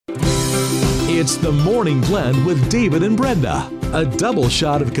It's the Morning Blend with David and Brenda. A double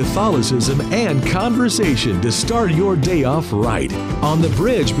shot of Catholicism and conversation to start your day off right. On the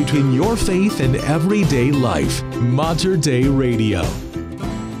bridge between your faith and everyday life. Mater Dei Radio.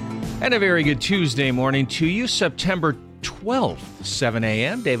 And a very good Tuesday morning to you, September 12th, 7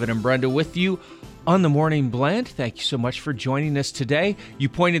 a.m. David and Brenda with you on the Morning Blend. Thank you so much for joining us today. You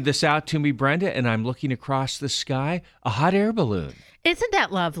pointed this out to me, Brenda, and I'm looking across the sky, a hot air balloon. Isn't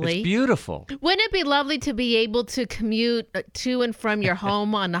that lovely? It's beautiful. Wouldn't it be lovely to be able to commute to and from your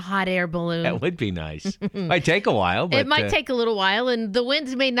home on a hot air balloon? That would be nice. Might take a while. But, it might take a little while, and the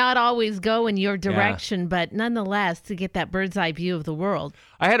winds may not always go in your direction, but nonetheless, to get that bird's eye view of the world.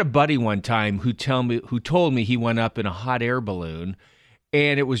 I had a buddy one time who told me he went up in a hot air balloon,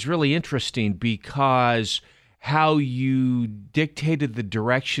 and it was really interesting because how you dictated the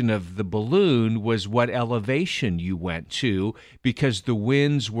direction of the balloon was what elevation you went to, because the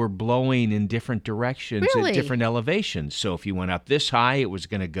winds were blowing in different directions at different elevations. So if you went up this high, it was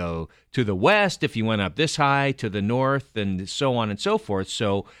going to go to the west. If you went up this high, to the north, and so on and so forth.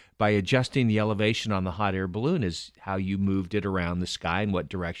 So by adjusting the elevation on the hot air balloon is how you moved it around the sky and what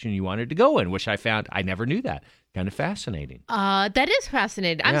direction you wanted to go in, which I found I never knew that. Kind of fascinating. That is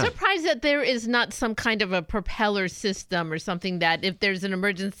fascinating. I'm surprised that there is not some kind of a propeller system or something that if there's an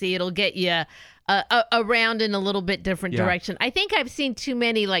emergency, it'll get you around in a little bit different direction. I think I've seen too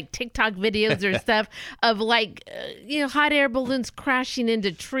many like TikTok videos or stuff of like, hot air balloons crashing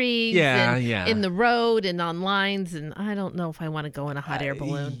into trees in the road and on lines. And I don't know if I want to go in a hot air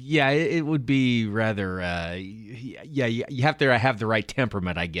balloon. It would be rather, you have to have the right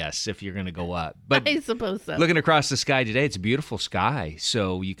temperament, I guess, if you're going to go up. But I suppose so. Looking across the sky today, it's a beautiful sky.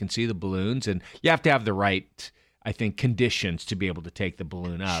 So you can see the balloons, and you have to have the right, I think, conditions to be able to take the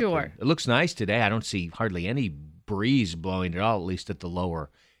balloon up. Sure. And it looks nice today. I don't see hardly any breeze blowing at all, at least at the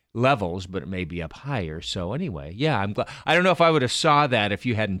lower levels, but it may be up higher. So anyway, I'm glad. I don't know if I would have saw that if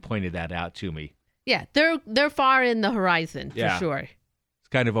you hadn't pointed that out to me. Yeah, they're far in the horizon for sure. It's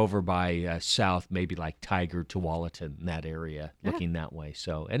kind of over by south, maybe like Tiger to Tualatin, in that area, looking that way.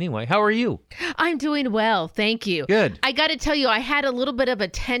 So anyway, how are you? I'm doing well, thank you. Good. I got to tell you, I had a little bit of a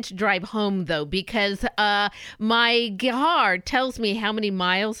tense drive home, though, because my car tells me how many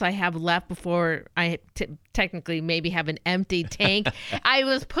miles I have left before I technically maybe have an empty tank. I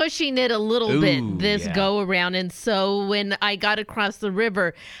was pushing it a little bit this go around. And so when I got across the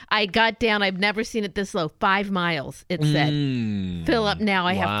river, I got down, I've never seen it this low, 5 miles, it said. Fill up now,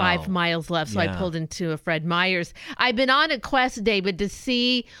 I have 5 miles left. So I pulled into a Fred Meyer's. I've been on a quest, David, to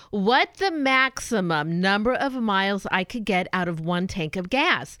see what the maximum number of miles I could get out of one tank of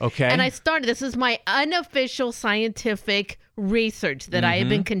gas. Okay. And this is my unofficial scientific research that I have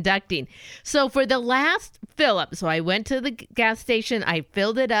been conducting. So for the last fill up, so I went to the gas station, I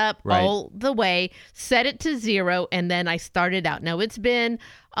filled it up all the way, set it to 0, and then I started out. Now it's been,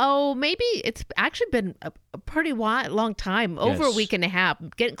 maybe it's actually been a pretty long time, over a week and a half,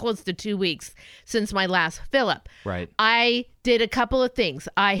 getting close to 2 weeks since my last fill up. Right. I did a couple of things.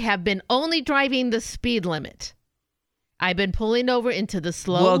 I have been only driving the speed limit. I've been pulling over into the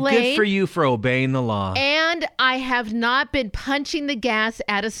slow lane. Well, good for you for obeying the law. And I have not been punching the gas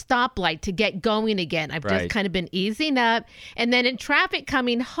at a stoplight to get going again. I've just kind of been easing up. And then in traffic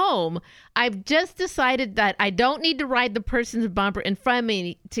coming home, I've just decided that I don't need to ride the person's bumper in front of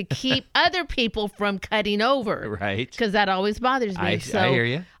me to keep other people from cutting over. Right. Because that always bothers me. I hear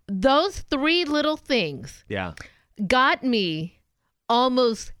you. Those 3 little things got me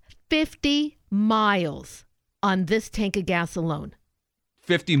almost 50 miles on this tank of gas alone.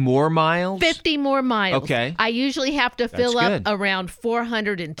 50 more miles? 50 more miles. Okay. I usually have to fill up around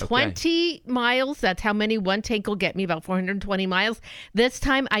 420 miles. That's how many one tank will get me, about 420 miles. This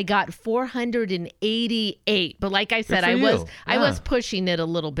time I got 488. But like I said, I was pushing it a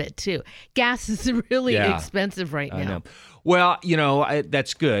little bit too. Gas is really expensive right now. I know. Well,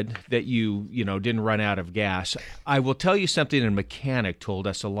 that's good that you didn't run out of gas. I will tell you something a mechanic told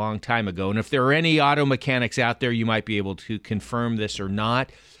us a long time ago, and if there are any auto mechanics out there, you might be able to confirm this or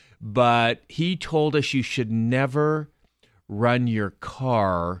not, but he told us you should never run your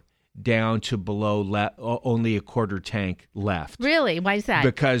car down to below only a quarter tank left. Really? Why is that?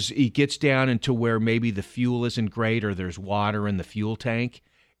 Because it gets down into where maybe the fuel isn't great or there's water in the fuel tank,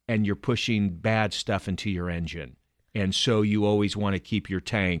 and you're pushing bad stuff into your engine. And so you always want to keep your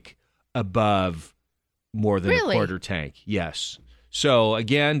tank above more than a quarter tank. Yes. So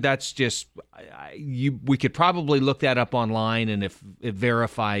again, that's just we could probably look that up online, and if it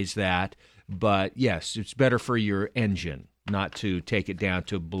verifies that. But yes, it's better for your engine. not to take it down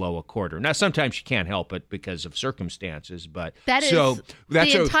to below a quarter. Now, sometimes you can't help it because of circumstances, but that's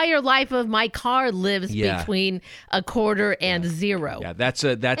the entire life of my car lives between a quarter and zero. Yeah, that's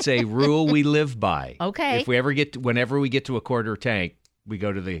a rule we live by. Okay. If we ever whenever we get to a quarter tank, we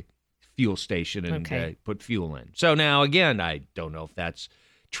go to the fuel station and put fuel in. So now, again, I don't know if that's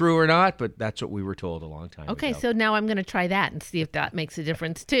true or not, but that's what we were told a long time ago. Okay, so now I'm going to try that and see if that makes a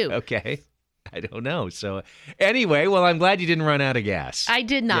difference too. Okay. I don't know. So anyway, well, I'm glad you didn't run out of gas. I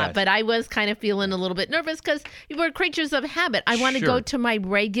did not, Yes. but I was kind of feeling a little bit nervous because we're creatures of habit. I want to go Sure. to my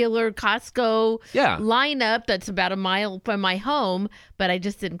regular Costco Yeah. lineup that's about a mile from my home, but I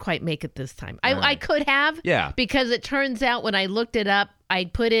just didn't quite make it this time. I right. could have, Yeah. because it turns out when I looked it up, I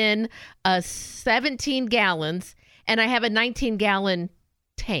put in 17 gallons and I have a 19-gallon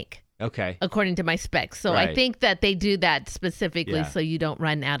tank. Okay. According to my specs. So I Right. think that they do that specifically Yeah. so you don't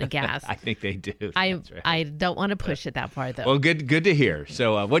run out of gas. I think they do. I That's right. I don't want to push it that far, though. Well, good to hear.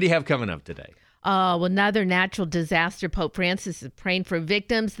 So what do you have coming up today? Well, another natural disaster. Pope Francis is praying for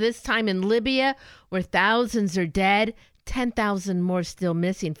victims, this time in Libya, where thousands are dead, 10,000 more still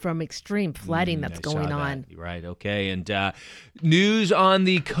missing from extreme flooding that's I saw going that. on. Right. Okay. And news on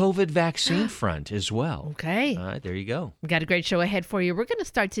the COVID vaccine front as well. Okay. All right. There you go. We got a great show ahead for you. We're going to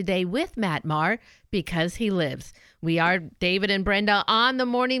start today with Matt Maher because he lives. We are David and Brenda on the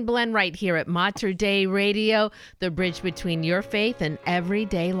Morning Blend right here at Mater Dei Radio, the bridge between your faith and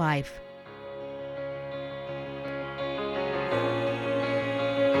everyday life.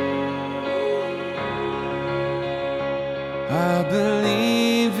 I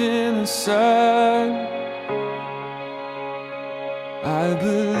believe in the sun. I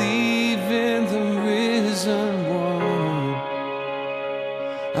believe in the risen one.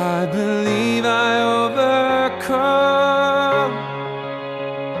 I believe I overcome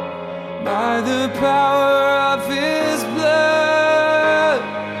by the power of his blood.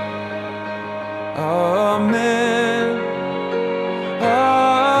 Amen.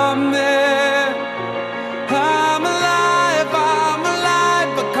 Amen. I'm alive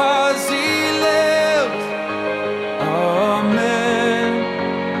because he lives. Amen.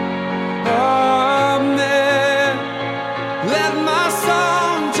 Amen. Let my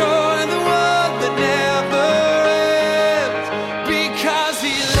song join the world that never ends because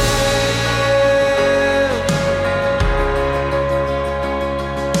he lives.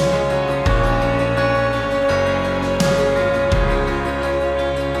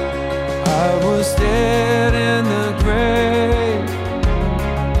 I was dead in the grave.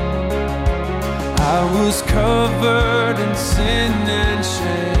 I was covered in sin and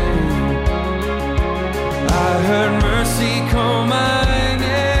shame. I heard mercy call my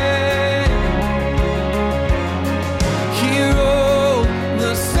name. He rolled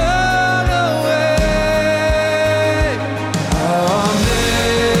the sun away.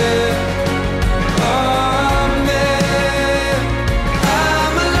 Amen. Amen.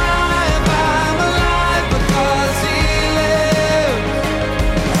 I'm alive because he lives.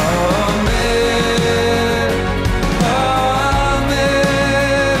 Amen. Amen.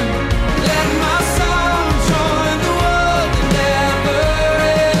 Let my song join the world that never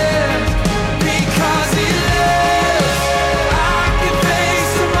ends because he lives. I can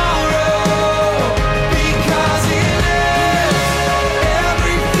face tomorrow because he lives.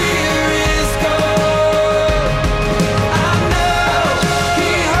 Every fear is gone. I know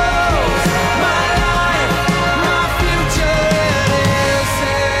he holds my life, my future in his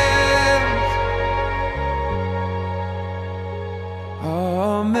hands.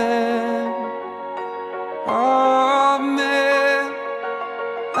 Amen. Amen.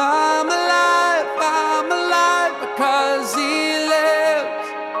 I'm alive because he lives.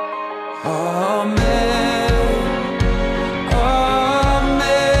 Amen.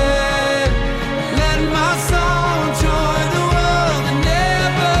 Amen. Let my song join the world that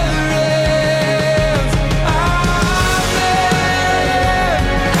never ends. Amen.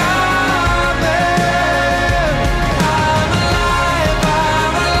 Amen.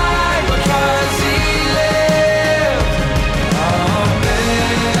 I'm alive because he lives.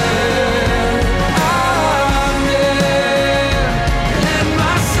 Amen.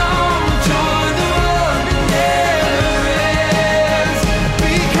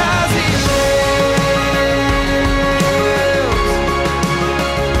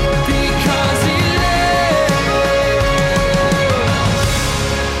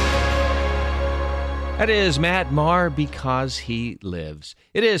 That is Matt Maher, Because He Lives.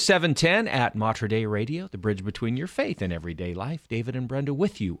 It is 7:10 at Mater Dei Radio, the bridge between your faith and everyday life. David and Brenda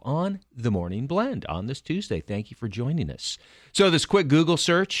with you on The Morning Blend on this Tuesday. Thank you for joining us. So this quick Google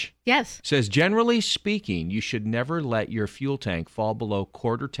search says, generally speaking, you should never let your fuel tank fall below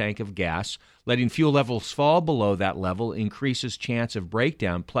quarter tank of gas. Letting fuel levels fall below that level increases chance of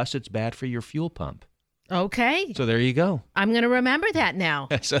breakdown, plus it's bad for your fuel pump. Okay. So there you go. I'm going to remember that now.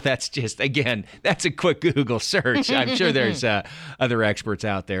 So that's just, again, that's a quick Google search. I'm sure there's other experts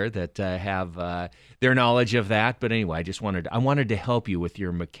out there that have their knowledge of that. But anyway, I wanted to help you with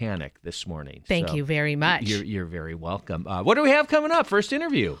your mechanic this morning. Thank you very much. You're very welcome. What do we have coming up? First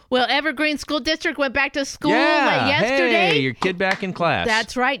interview. Well, Evergreen School District went back to school yesterday. Hey, your kid back in class.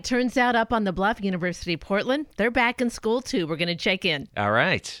 That's right. Turns out up on the Bluff, University of Portland, they're back in school too. We're going to check in. All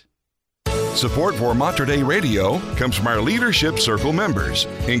right. Support for Mater Dei Radio comes from our Leadership Circle members,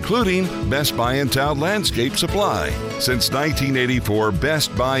 including Best Buy in Town Landscape Supply. Since 1984,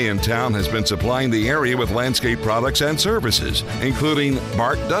 Best Buy in Town has been supplying the area with landscape products and services, including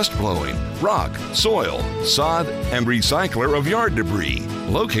bark dust blowing, rock, soil, sod, and recycler of yard debris.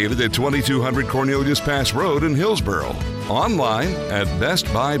 Located at 2200 Cornelius Pass Road in Hillsboro. Online at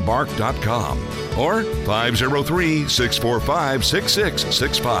bestbuybark.com or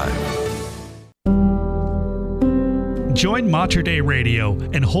 503-645-6665. Join Mater Dei Radio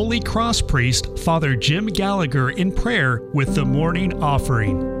and Holy Cross priest Father Jim Gallagher in prayer with the morning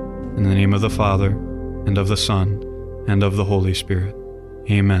offering. In the name of the Father, and of the Son, and of the Holy Spirit.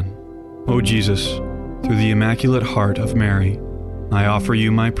 Amen. O Jesus, through the Immaculate Heart of Mary, I offer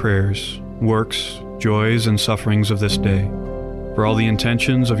you my prayers, works, joys, and sufferings of this day, for all the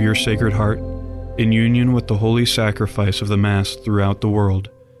intentions of your Sacred Heart, in union with the holy sacrifice of the Mass throughout the world,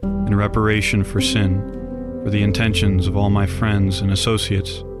 in reparation for sin, for the intentions of all my friends and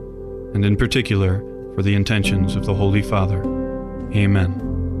associates, and in particular for the intentions of the Holy Father. Amen.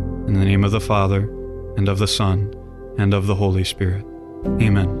 In the name of the Father, and of the Son, and of the Holy Spirit.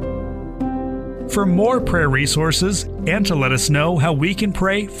 Amen. For more prayer resources and to let us know how we can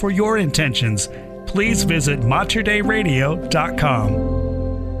pray for your intentions, please visit materdeiradio.com.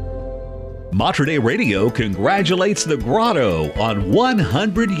 Mater Dei Radio congratulates the Grotto on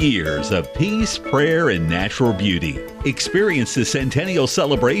 100 years of peace, prayer, and natural beauty. Experience the centennial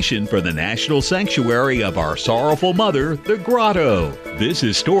celebration for the National Sanctuary of Our Sorrowful Mother, the Grotto. This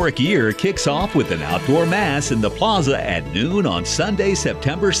historic year kicks off with an outdoor Mass in the plaza at noon on Sunday,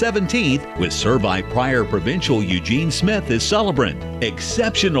 September 17th, with Servite Prior Provincial Eugene Smith as celebrant.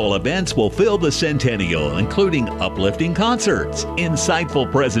 Exceptional events will fill the centennial, including uplifting concerts,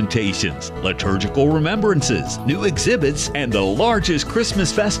 insightful presentations, liturgical remembrances, new exhibits, and the largest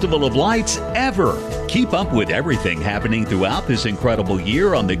Christmas festival of lights ever. Keep up with everything happening throughout this incredible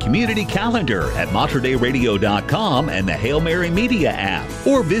year on the community calendar at materdeiradio.com and the Hail Mary Media app,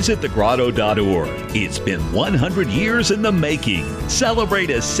 or visit thegrotto.org. It's been 100 years in the making. Celebrate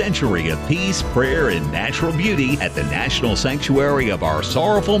a century of peace, prayer, and natural beauty at the National Sanctuary of Our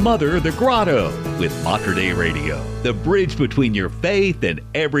Sorrowful Mother, the Grotto, with Mater Dei Radio, the bridge between your faith and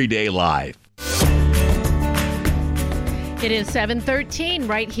everyday life. It is 7:13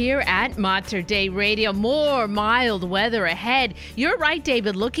 right here at Mater Dei Radio. More mild weather ahead. You're right,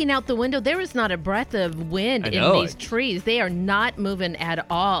 David. Looking out the window, there is not a breath of wind in these trees. They are not moving at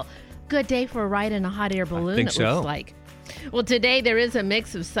all. Good day for a ride in a hot air balloon, looks like. Well, today there is a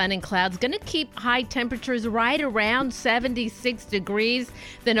mix of sun and clouds. Going to keep high temperatures right around 76 degrees.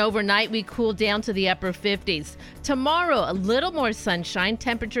 Then overnight we cool down to the upper 50s. Tomorrow, a little more sunshine.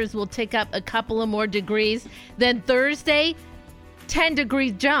 Temperatures will tick up a couple of more degrees. Then Thursday, 10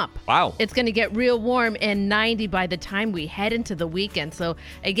 degree jump. Wow. It's going to get real warm and 90 by the time we head into the weekend. So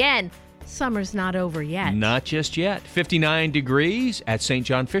again, summer's not over yet. Not just yet. 59 degrees at St.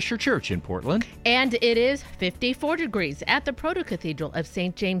 John Fisher Church in Portland. And it is 54 degrees at the Proto-Cathedral of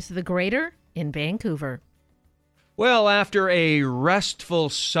St. James the Greater in Vancouver. Well, after a restful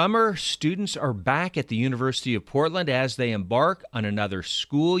summer, students are back at the University of Portland as they embark on another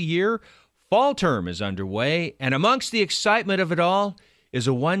school year. Fall term is underway, and amongst the excitement of it all is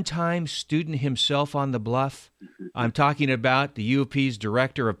a one-time student himself on the bluff. I'm talking about the U of P's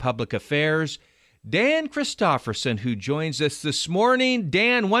Director of Public Affairs, Dan Christofferson, who joins us this morning.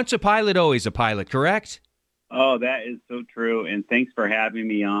 Dan, once a pilot, always a pilot, correct? Oh, that is so true. And thanks for having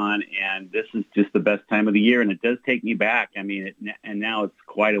me on. And this is just the best time of the year. And it does take me back. I mean, and now it's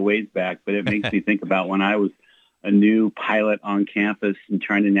quite a ways back, but it makes me think about when I was a new pilot on campus and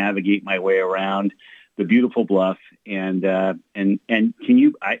trying to navigate my way around the beautiful bluff. And can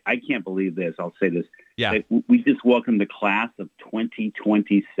you, I can't believe this. I'll say this. Yeah. We just welcomed the class of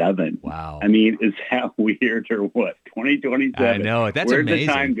 2027. Wow. I mean, is that weird or what? 2027. I know. That's Where'd amazing.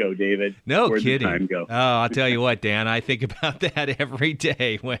 the time go, David? No Where'd kidding. the time go? Oh, I'll tell you what, Dan, I think about that every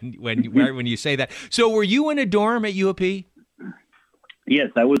day when you say that. So were you in a dorm at UAP?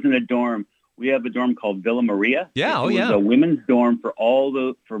 Yes, I was in a dorm. We have a dorm called Villa Maria. Yeah, it was a women's dorm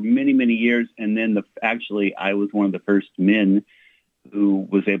for many, many years. And then actually I was one of the first men who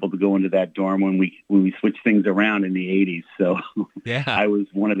was able to go into that dorm when we switched things around in the 80s. So yeah, I was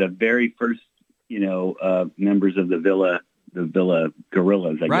one of the very first, members of the Villa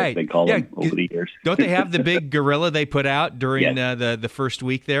Gorillas, I guess they call them over the years. Don't they have the big gorilla they put out during yes. the first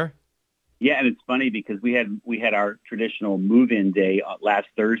week there? Yeah, and it's funny because we had our traditional move-in day last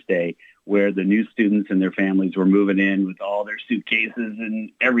Thursday, where the new students and their families were moving in with all their suitcases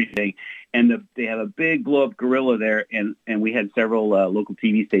and everything, and they have a big blow-up gorilla there, and we had several local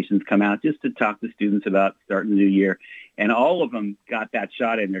TV stations come out just to talk to students about starting the new year, and all of them got that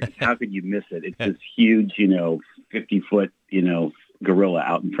shot in there. How could you miss it? It's this huge, 50-foot, gorilla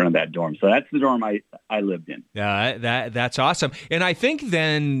out in front of that dorm. So that's the dorm I lived in. Yeah, that's awesome. And I think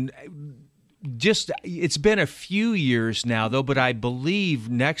then, it's been a few years now, though, but I believe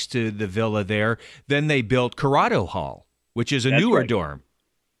next to the villa there, then they built Corrado Hall, which is a newer dorm.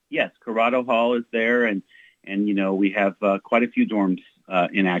 Yes, Corrado Hall is there, and we have quite a few dorms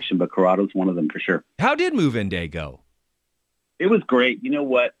in action, but Corrado's one of them for sure. How did move-in day go? It was great. You know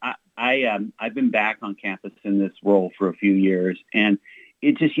what? I've been back on campus in this role for a few years, and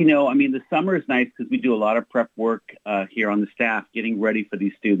it just, the summer is nice because we do a lot of prep work here on the staff, getting ready for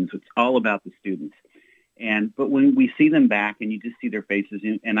these students. It's all about the students. But when we see them back and you just see their faces,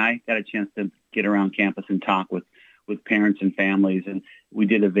 and I got a chance to get around campus and talk with parents and families, and we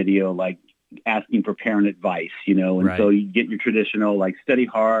did a video like asking for parent advice, and right. So you get your traditional like study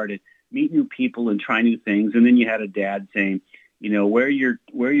hard and meet new people and try new things. And then you had a dad saying, wear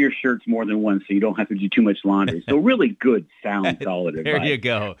your shirts more than once so you don't have to do too much laundry. So really good, sound, solid advice. There you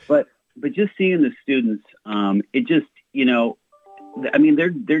go. But just seeing the students, it just,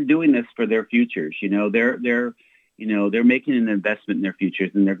 they're doing this for their futures. They're making an investment in their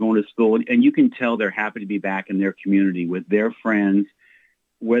futures, and they're going to school, and you can tell they're happy to be back in their community with their friends,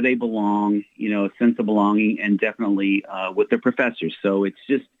 where they belong, a sense of belonging, and definitely with their professors. So it's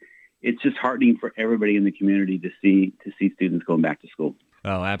just heartening for everybody in the community to see students going back to school.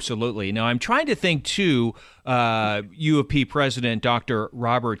 Oh, absolutely. Now, I'm trying to think, too, U of P President Dr.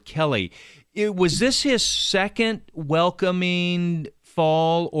 Robert Kelly, was this his second welcoming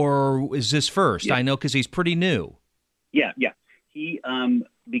fall, or is this first? Yeah. I know because he's pretty new. Yeah. He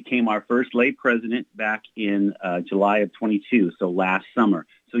became our first lay president back in July of 22, so last summer.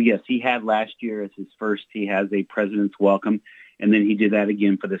 So, yes, he had last year as his first. He has a president's welcome. And then he did that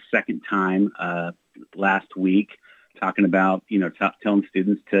again for the second time last week, talking about, telling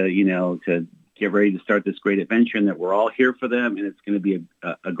students to get ready to start this great adventure and that we're all here for them and it's going to be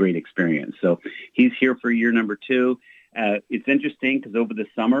a great experience. So he's here for year number 2. It's interesting because over the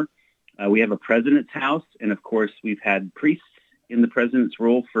summer we have a president's house. And, of course, we've had priests in the president's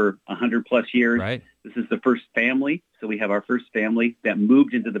role for 100 plus years. Right. This is the first family. So we have our first family that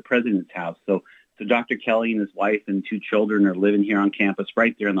moved into the president's house. So Dr. Kelly and his wife and 2 children are living here on campus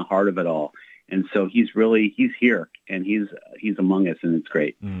right there in the heart of it all. And so he's here and he's among us, and it's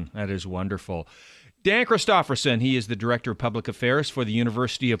great. That is wonderful. Dan Christofferson, he is the Director of Public Affairs for the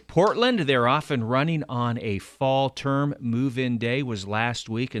University of Portland. They're off and running on a fall term. Move-in day was last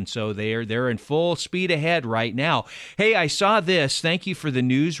week, and so they're in full speed ahead right now. Hey, I saw this. Thank you for the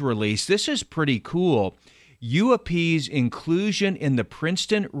news release. This is pretty cool. UAP's inclusion in the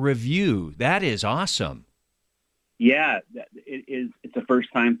Princeton Review. That is awesome. Yeah, it is. It's a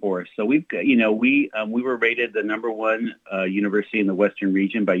first time for us. So we've got, we were rated the number 1 university in the Western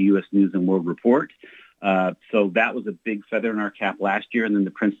region by U.S. News and World Report. So that was a big feather in our cap last year. And then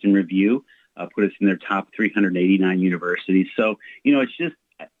the Princeton Review put us in their top 389 universities. So, it's just,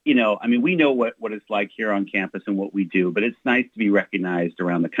 we know what it's like here on campus and what we do, but it's nice to be recognized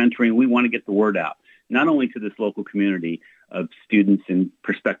around the country. And we want to get the word out, not only to this local community of students and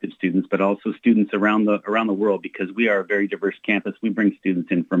prospective students, but also students around the world, because we are a very diverse campus. We bring students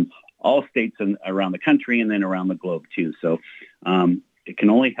in from all states and around the country and then around the globe too. So it can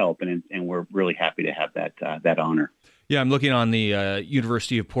only help, and we're really happy to have that honor. Yeah, I'm looking on the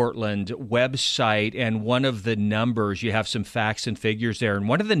University of Portland website, and one of the numbers, you have some facts and figures there, and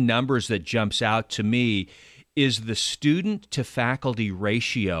one of the numbers that jumps out to me is the student-to-faculty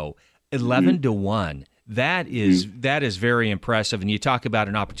ratio, 11 to 1. That is very impressive, and you talk about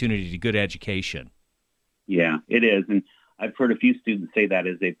an opportunity to good education. Yeah, it is, and I've heard a few students say that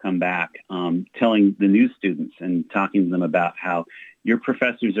as they've come back, telling the new students and talking to them about how your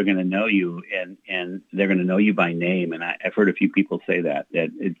professors are going to know you and they're going to know you by name. And I've heard a few people say that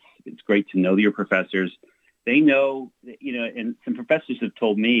it's great to know your professors. They know, and some professors have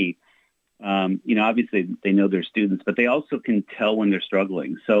told me, obviously they know their students, but they also can tell when they're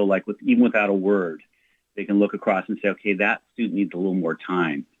struggling. So like even without a word, they can look across and say, okay, that student needs a little more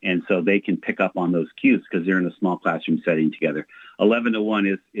time. And so they can pick up on those cues because they're in a small classroom setting together. 11 to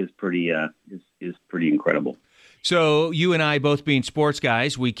 1 is pretty incredible. So you and I both being sports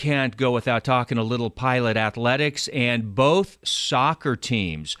guys, we can't go without talking a little Pilot athletics, and both soccer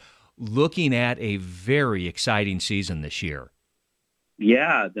teams looking at a very exciting season this year.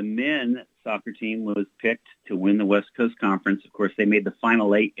 Yeah, the men soccer team was picked to win the West Coast Conference. Of course, they made the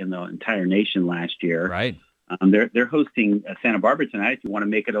Final 8 in the entire nation last year. Right. They're hosting Santa Barbara tonight. If you want to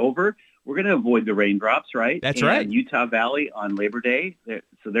make it over, we're going to avoid the raindrops, right? That's right. Utah Valley on Labor Day.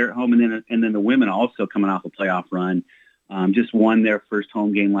 So they're at home, and then the women also coming off a playoff run. Just won their first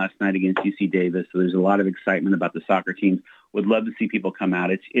home game last night against UC Davis. So there's a lot of excitement about the soccer teams. Would love to see people come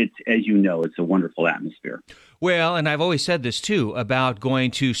out. It's as you know, it's a wonderful atmosphere. Well, and I've always said this too about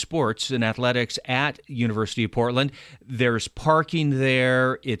going to sports and athletics at University of Portland. There's parking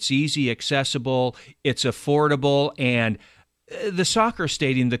there. It's easy, accessible. It's affordable, and the soccer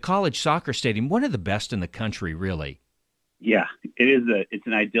stadium, the college soccer stadium, one of the best in the country, really. Yeah, it is. It's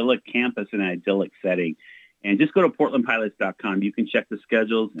an idyllic campus and an idyllic setting. And just go to portlandpilots.com. You can check the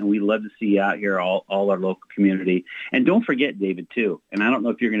schedules, and we'd love to see you out here, all our local community. And don't forget, David, too, and I don't know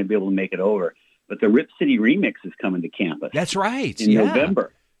if you're going to be able to make it over, but the Rip City Remix is coming to campus. That's right. In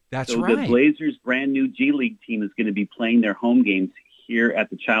November. That's right. So the Blazers' brand new G League team is going to be playing their home games here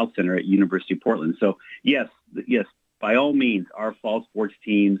at the Child Center at University of Portland. So, yes, by all means, our fall sports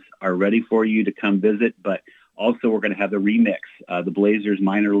teams are ready for you to come visit, but also we're going to have the Remix, the Blazers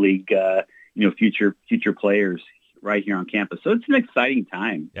minor league future players right here on campus. So it's an exciting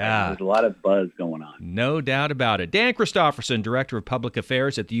time. Yeah. There's a lot of buzz going on. No doubt about it. Dan Christofferson, Director of Public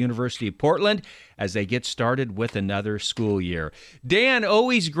Affairs at the University of Portland, as they get started with another school year. Dan,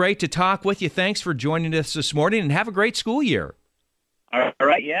 always great to talk with you. Thanks for joining us this morning, and have a great school year. All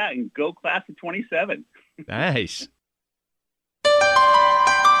right, yeah, and go class of 27. Nice.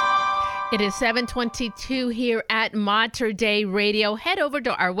 It is 7:22 here at Mater Dei Radio. Head over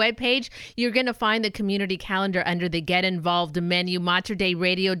to our webpage. You're going to find the community calendar under the Get Involved menu,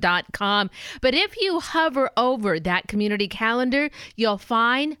 materdeiradio.com. But if you hover over that community calendar, you'll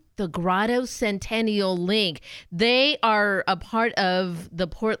find the Grotto Centennial link. They are a part of the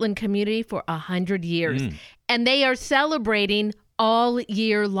Portland community for 100 years, and they are celebrating all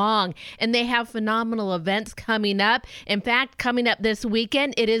year long. And they have phenomenal events coming up. In fact, coming up this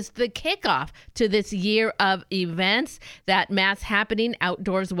weekend, it is the kickoff to this year of events. That mass happening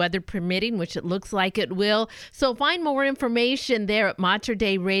outdoors, weather permitting, which it looks like it will. So find more information there at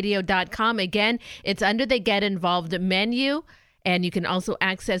materdeiradio.com. Again, it's under the Get Involved menu. And you can also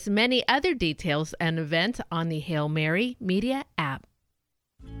access many other details and events on the Hail Mary Media app.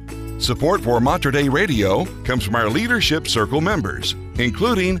 Support for Mater Dei Radio comes from our Leadership Circle members,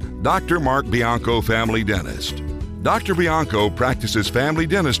 including Dr. Mark Bianco, family dentist. Dr. Bianco practices family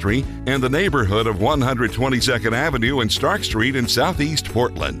dentistry in the neighborhood of 122nd Avenue and Stark Street in Southeast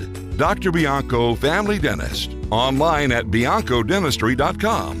Portland. Dr. Bianco, family dentist, online at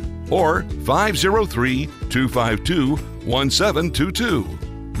biancodentistry.com or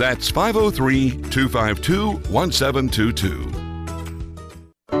 503-252-1722. That's 503-252-1722.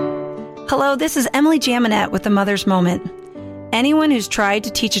 Hello, this is Emily Jaminet with The Mother's Moment. Anyone who's tried to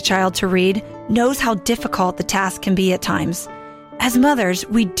teach a child to read knows how difficult the task can be at times. As mothers,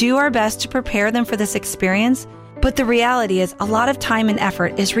 we do our best to prepare them for this experience, but the reality is a lot of time and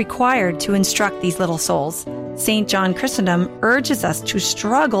effort is required to instruct these little souls. St. John Chrysostom urges us to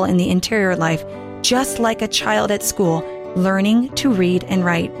struggle in the interior life, just like a child at school, learning to read and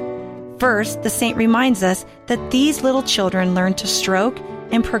write. First, the saint reminds us that these little children learn to stroke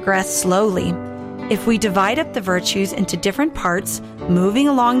and progress slowly. If we divide up the virtues into different parts, moving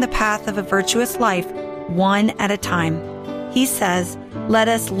along the path of a virtuous life, one at a time. He says, let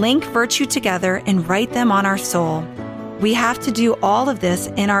us link virtue together and write them on our soul. We have to do all of this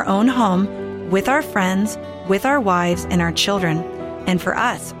in our own home, with our friends, with our wives and our children, and for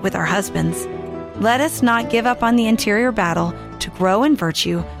us, with our husbands. Let us not give up on the interior battle to grow in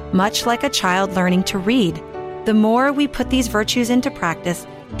virtue, much like a child learning to read. The more we put these virtues into practice,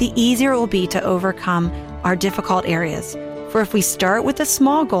 the easier it will be to overcome our difficult areas. For if we start with a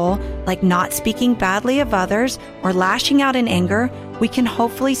small goal, like not speaking badly of others or lashing out in anger, we can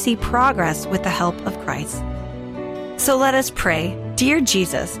hopefully see progress with the help of Christ. So let us pray. Dear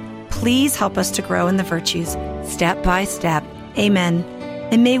Jesus, please help us to grow in the virtues, step by step. Amen.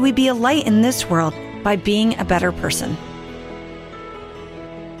 And may we be a light in this world by being a better person.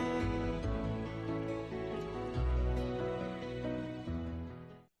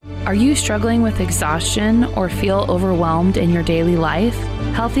 Are you struggling with exhaustion or feel overwhelmed in your daily life?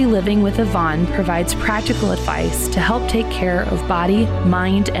 Healthy Living with Yvonne provides practical advice to help take care of body,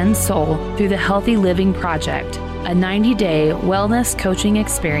 mind, and soul through the Healthy Living Project, a 90-day wellness coaching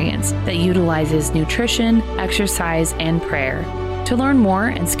experience that utilizes nutrition, exercise, and prayer. To learn more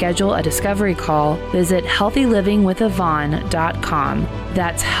and schedule a discovery call, visit healthylivingwithyvonne.com.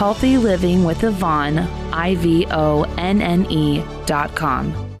 That's healthylivingwithyvonne, IVONNE.com.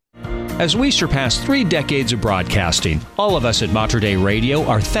 As we surpass 3 decades of broadcasting, all of us at Mater Dei Radio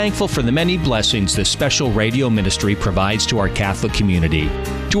are thankful for the many blessings this special radio ministry provides to our Catholic community.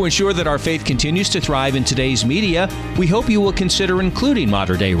 To ensure that our faith continues to thrive in today's media, we hope you will consider including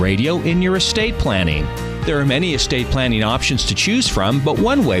Mater Dei Radio in your estate planning. There are many estate planning options to choose from, but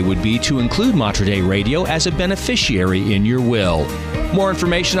one way would be to include Mater Dei Radio as a beneficiary in your will. More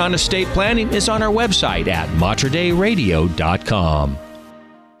information on estate planning is on our website at materdeiradio.com.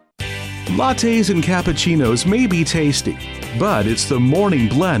 Lattes and cappuccinos may be tasty, but it's the Morning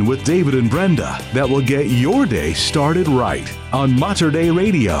Blend with David and Brenda that will get your day started right on Mater Dei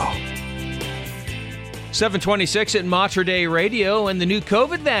Radio. 726 at Mater Dei Radio, and the new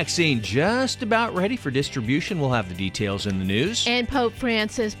COVID vaccine just about ready for distribution. We'll have the details in the news. And Pope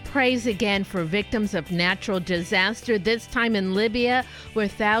Francis prays again for victims of natural disaster, this time in Libya, where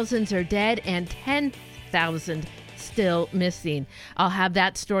thousands are dead and 10,000 still missing. I'll have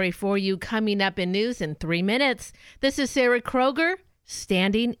that story for you coming up in news in 3 minutes. This is Sarah Kroger,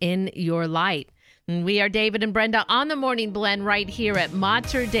 Standing in Your Light. And we are David and Brenda on the Morning Blend right here at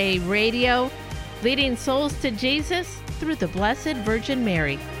Mater Dei Radio, leading souls to Jesus through the Blessed Virgin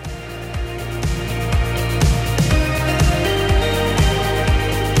Mary.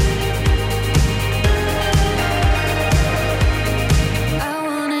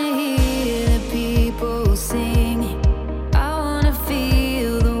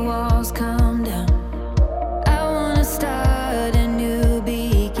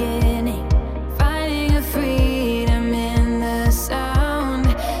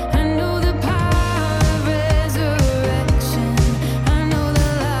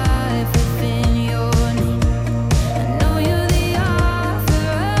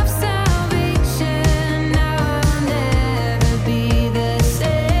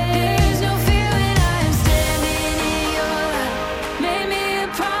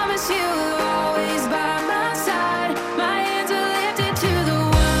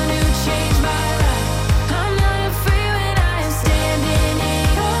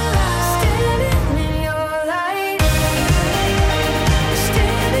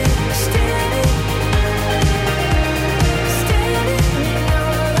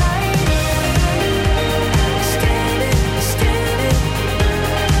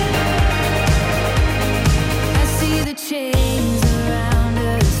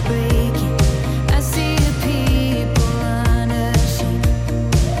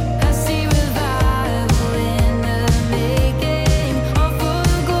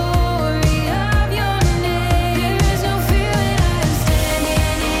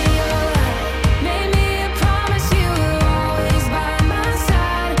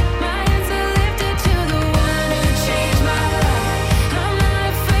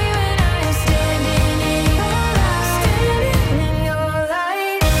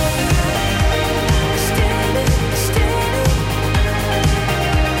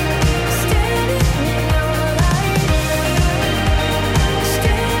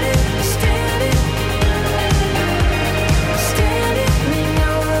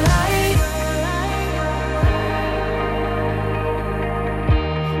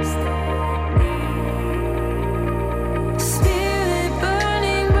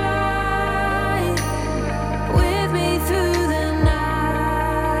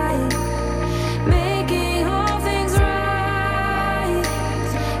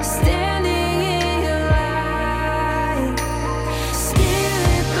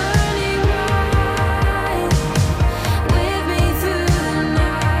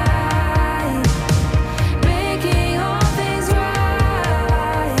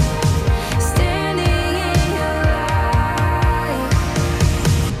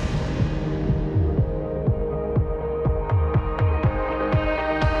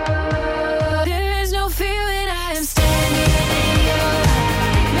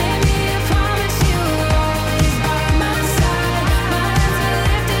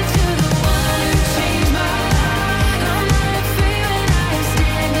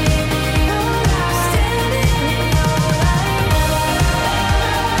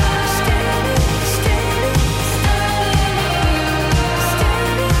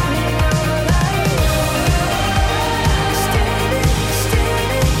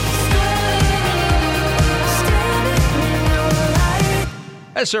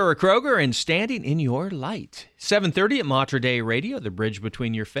 That's Sarah Kroger and Standing in Your Light. 7:30 at Mater Dei Radio, the bridge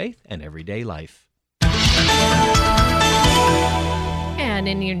between your faith and everyday life. And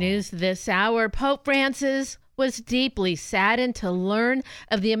in your news this hour, Pope Francis was deeply saddened to learn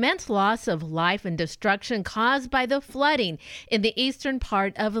of the immense loss of life and destruction caused by the flooding in the eastern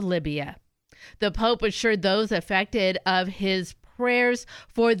part of Libya. The Pope assured those affected of his prayers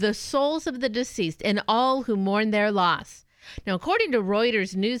for the souls of the deceased and all who mourn their loss. Now, according to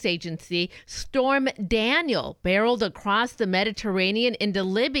Reuters news agency, Storm Daniel barreled across the Mediterranean into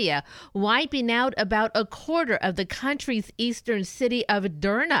Libya, wiping out about a quarter of the country's eastern city of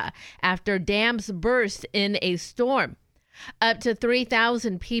Derna after dams burst in a storm. Up to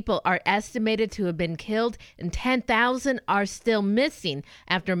 3,000 people are estimated to have been killed, and 10,000 are still missing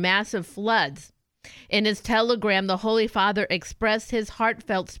after massive floods. In his telegram, the Holy Father expressed his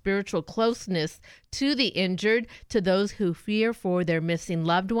heartfelt spiritual closeness to the injured, to those who fear for their missing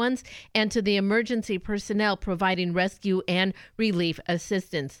loved ones, and to the emergency personnel providing rescue and relief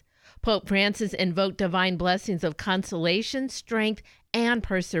assistance. Pope Francis invoked divine blessings of consolation, strength, and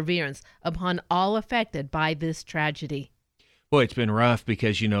perseverance upon all affected by this tragedy. Boy, it's been rough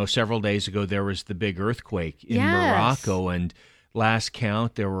because, several days ago there was the big earthquake in Morocco, and last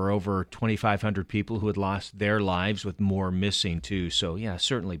count, there were over 2,500 people who had lost their lives, with more missing, too. So, yeah,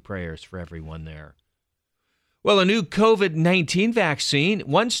 certainly prayers for everyone there. Well, a new COVID-19 vaccine,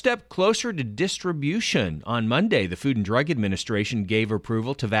 one step closer to distribution. On Monday, the Food and Drug Administration gave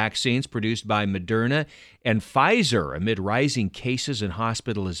approval to vaccines produced by Moderna and Pfizer amid rising cases and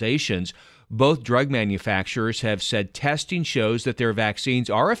hospitalizations. Both drug manufacturers have said testing shows that their vaccines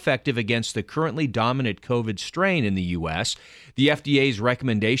are effective against the currently dominant COVID strain in the U.S. The FDA's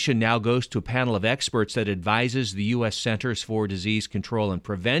recommendation now goes to a panel of experts that advises the U.S. Centers for Disease Control and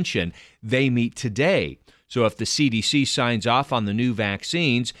Prevention. They meet today. So if the CDC signs off on the new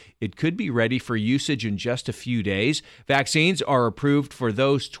vaccines, it could be ready for usage in just a few days. Vaccines are approved for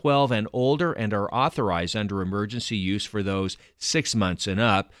those 12 and older and are authorized under emergency use for those 6 months and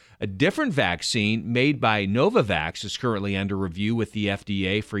up. A different vaccine made by Novavax is currently under review with the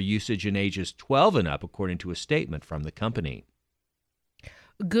FDA for usage in ages 12 and up, according to a statement from the company.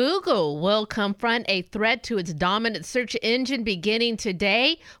 Google will confront a threat to its dominant search engine beginning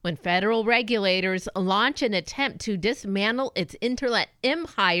today when federal regulators launch an attempt to dismantle its internet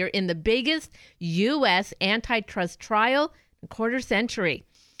empire in the biggest U.S. antitrust trial in a quarter century.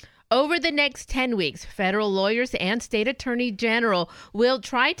 Over the next 10 weeks, federal lawyers and state attorney general will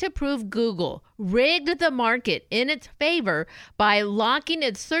try to prove Google rigged the market in its favor by locking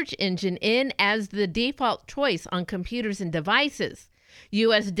its search engine in as the default choice on computers and devices.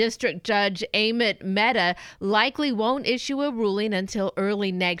 U.S. District Judge Amit Mehta likely won't issue a ruling until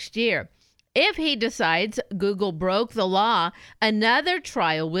early next year. If he decides Google broke the law, another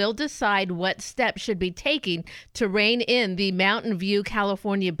trial will decide what steps should be taken to rein in the Mountain View,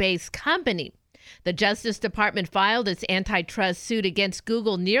 California-based company. The Justice Department filed its antitrust suit against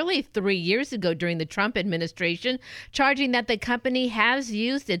Google nearly 3 years ago during the Trump administration, charging that the company has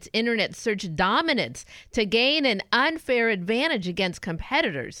used its internet search dominance to gain an unfair advantage against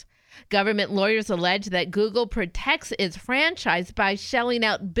competitors. Government lawyers allege that Google protects its franchise by shelling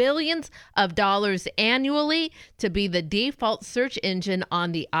out billions of dollars annually to be the default search engine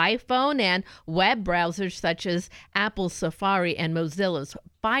on the iPhone and web browsers such as Apple's Safari and Mozilla's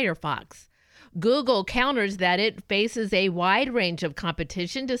Firefox. Google counters that it faces a wide range of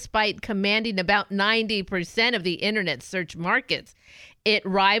competition despite commanding about 90% of the internet search markets. It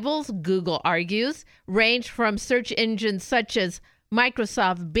rivals, Google argues, range from search engines such as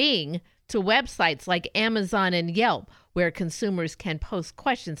Microsoft Bing to websites like Amazon and Yelp, where consumers can post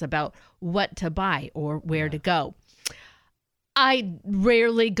questions about what to buy or where to go. I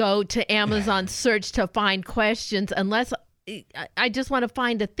rarely go to Amazon search to find questions unless I just want to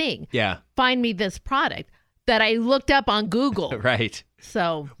find a thing. Yeah. Find me this product that I looked up on Google. Right.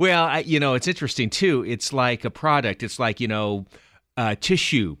 So. Well, it's interesting, too. It's like a product. It's like,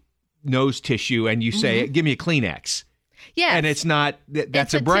 tissue, nose tissue, and you say, give me a Kleenex. Yes. And it's not,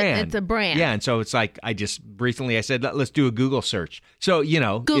 that's a brand. It's a brand. Yeah. And so it's like, I said, let's do a Google search. So,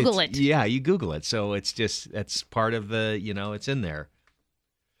 Google it. Yeah, you Google it. So it's just, that's part of the, it's in there.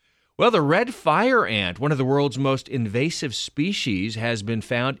 Well, the red fire ant, one of the world's most invasive species, has been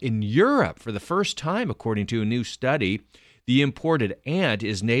found in Europe for the first time, according to a new study. The imported ant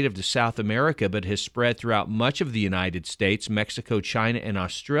is native to South America, but has spread throughout much of the United States, Mexico, China, and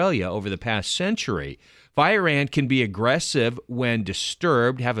Australia over the past century. Fire ant can be aggressive when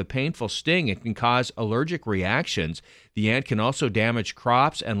disturbed, have a painful sting, and can cause allergic reactions. The ant can also damage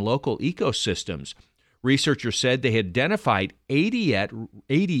crops and local ecosystems. Researchers said they had identified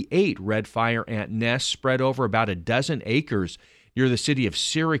 88 red fire ant nests spread over about a dozen acres near the city of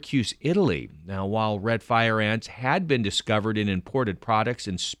Syracuse, Italy. Now, while red fire ants had been discovered in imported products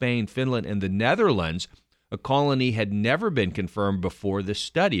in Spain, Finland, and the Netherlands, a colony had never been confirmed before this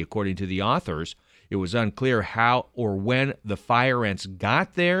study. According to the authors, it was unclear how or when the fire ants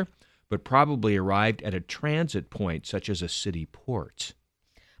got there, but probably arrived at a transit point, such as a city port.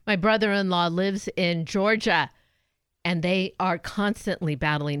 My brother-in-law lives in Georgia, and they are constantly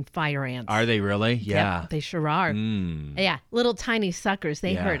battling fire ants. Are they really? Yeah. Yep, they sure are. Yeah, little tiny suckers.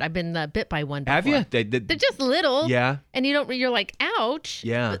 They hurt. I've been bit by one before. Have you? They're just little. Yeah. And you're like, ouch.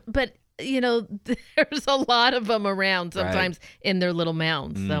 Yeah. But there's a lot of them around sometimes in their little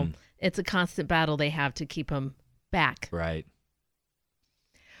mounds. So it's a constant battle they have to keep them back. Right.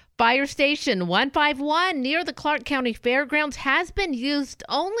 Fire Station 151 near the Clark County Fairgrounds has been used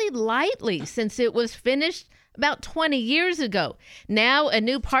only lightly since it was finished about 20 years ago. Now, a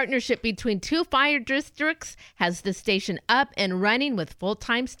new partnership between two fire districts has the station up and running with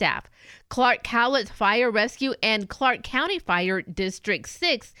full-time staff. Clark Cowlitz Fire Rescue and Clark County Fire District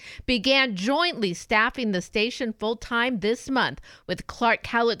 6 began jointly staffing the station full-time this month, with Clark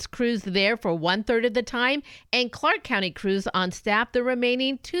Cowlitz crews there for 1/3 of the time and Clark County crews on staff the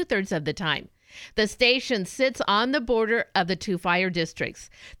remaining 2/3 of the time. The station sits on the border of the two fire districts.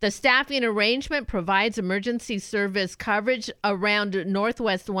 The staffing arrangement provides emergency service coverage around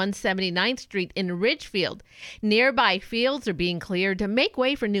Northwest 179th Street in Ridgefield. Nearby fields are being cleared to make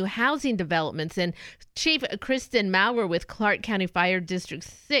way for new housing developments, and Chief Kristen Maurer with Clark County Fire District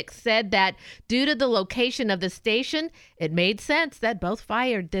 6 said that due to the location of the station, it made sense that both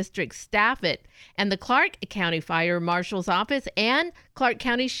fire districts staff it, and the Clark County Fire Marshal's Office and Clark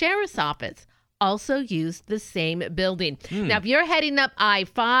County Sheriff's Office also use the same building. Now, if you're heading up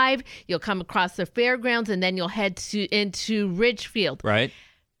I-5, you'll come across the fairgrounds, and then you'll head into Ridgefield. Right.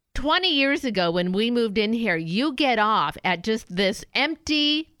 20 years ago, when we moved in here, you get off at just this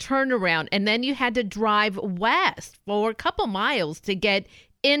empty turnaround, and then you had to drive west for a couple miles to get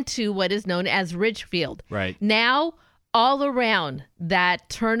into what is known as Ridgefield. Right. Now, all around that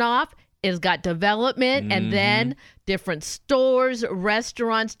turnoff is got development and then different stores,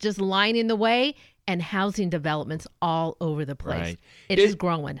 restaurants just lining the way, and housing developments all over the place. Right. It is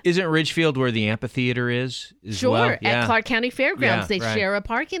growing. Isn't Ridgefield where the amphitheater is? Sure. Well? Yeah. At Clark County Fairgrounds, they right. share a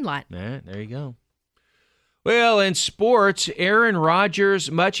parking lot. There you go. Well, in sports, Aaron Rodgers'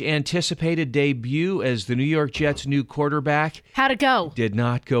 much-anticipated debut as the New York Jets' new quarterback. How'd it go? Did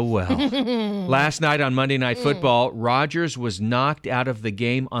not go well. Last night on Monday Night Football, Rodgers was knocked out of the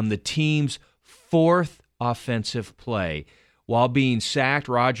game on the team's fourth offensive play. While being sacked,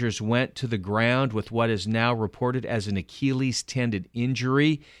 Rodgers went to the ground with what is now reported as an Achilles tendon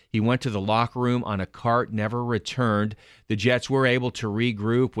injury. He went to the locker room on a cart, never returned. The Jets were able to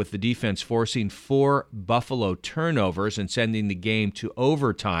regroup, with the defense forcing 4 Buffalo turnovers and sending the game to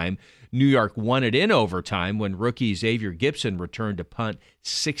overtime. New York won it in overtime when rookie Xavier Gipson returned to punt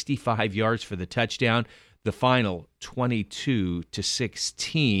 65 yards for the touchdown. The final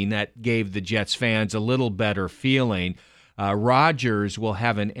 22-16. That gave the Jets fans a little better feeling. Rodgers will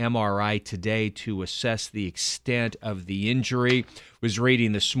have an MRI today to assess the extent of the injury. Was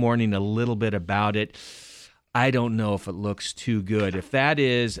reading this morning a little bit about it. I don't know if it looks too good. If that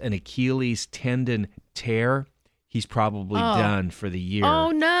is an Achilles tendon tear, he's probably done for the year.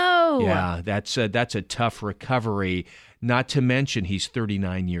 Oh, no. Yeah, that's a tough recovery, not to mention he's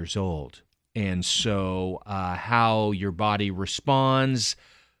 39 years old. And so how your body responds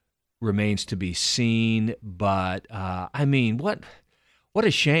remains to be seen, but I mean, what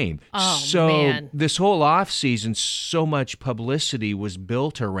a shame. Man. This whole offseason, so much publicity was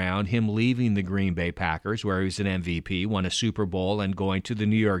built around him leaving the Green Bay Packers, where he was an MVP, won a Super Bowl, and going to the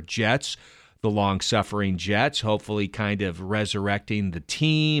New York Jets, the long-suffering Jets, hopefully kind of resurrecting the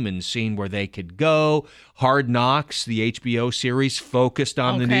team and seeing where they could go. Hard Knocks, the HBO series, focused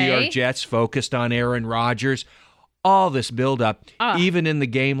on the New York Jets, focused on Aaron Rodgers. All this buildup, even in the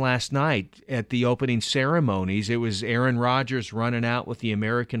game last night at the opening ceremonies, it was Aaron Rodgers running out with the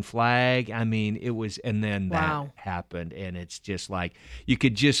American flag. I mean, it was, and then that happened, and it's just like you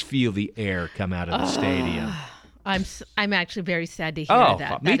could just feel the air come out of the stadium. I'm actually very sad to hear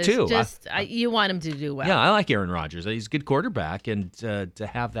that. Me that too. Is just, you want him to do well. Yeah, I like Aaron Rodgers. He's a good quarterback, and to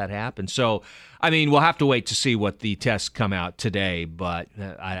have that happen. So, I mean, we'll have to wait to see what the tests come out today, but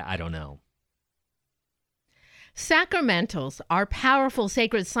I don't know. Sacramentals are powerful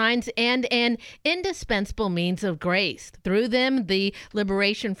sacred signs and an indispensable means of grace. Through them, the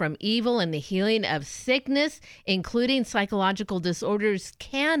liberation from evil and the healing of sickness, including psychological disorders,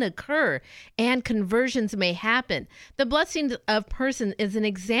 can occur and conversions may happen. The blessing of person is an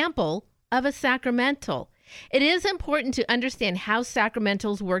example of a sacramental. It is important to understand how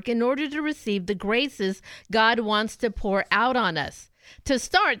sacramentals work in order to receive the graces God wants to pour out on us. To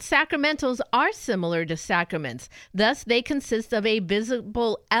start, sacramentals are similar to sacraments. Thus, they consist of a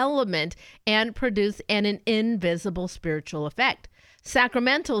visible element and produce an invisible spiritual effect.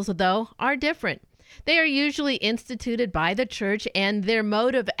 Sacramentals, though, are different. They are usually instituted by the church, and their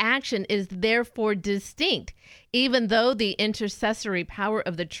mode of action is therefore distinct. Even though the intercessory power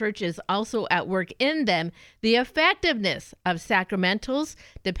of the church is also at work in them, the effectiveness of sacramentals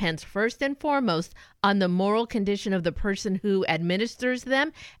depends first and foremost on the moral condition of the person who administers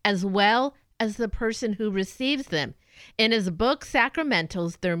them, as well as the person who receives them. In his book,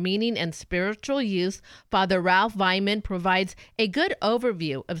 Sacramentals, Their Meaning and Spiritual Use, Father Ralph Weiman provides a good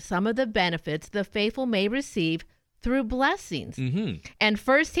overview of some of the benefits the faithful may receive through blessings. And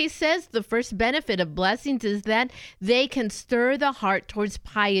first, he says, the first benefit of blessings is that they can stir the heart towards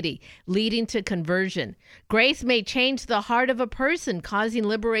piety, leading to conversion. Grace may change the heart of a person, causing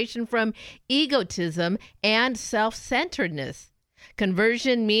liberation from egotism and self-centeredness.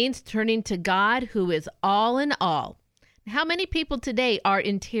 Conversion means turning to God, who is all in all. How many people today are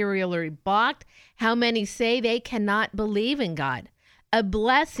interiorly blocked? How many say they cannot believe in God? A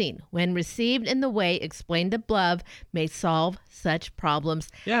blessing, when received in the way explained above, may solve such problems.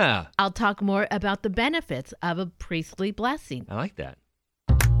 Yeah. I'll talk more about the benefits of a priestly blessing. I like that.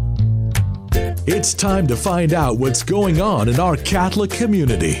 It's time to find out what's going on in our Catholic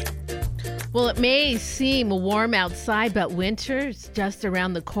community. Well, it may seem warm outside, but winter is just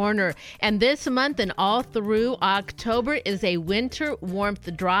around the corner. And this month and all through October is a winter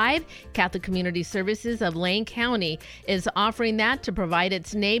warmth drive. Catholic Community Services of Lane County is offering that to provide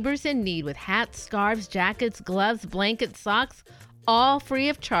its neighbors in need with hats, scarves, jackets, gloves, blankets, socks, all free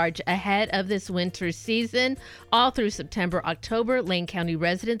of charge ahead of this winter season. All through September, October, Lane County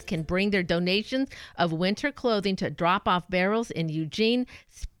residents can bring their donations of winter clothing to drop-off barrels in Eugene,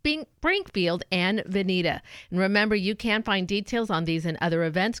 Springfield, and Veneta. And remember, you can find details on these and other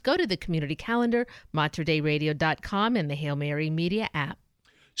events. Go to the community calendar, materdeiradio.com, and the Hail Mary Media app.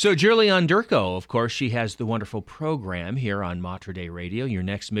 So Julianne Durko, of course, she has the wonderful program here on Mater Dei Radio, Your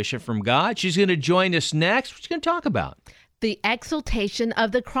Next Mission from God. She's going to join us next. What's she going to talk about? The Exaltation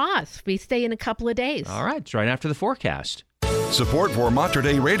of the Cross. We stay in a couple of days. All right. It's right after the forecast. Support for Mater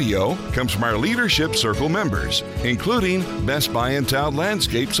Dei Radio comes from our Leadership Circle members, including Best Buy in Town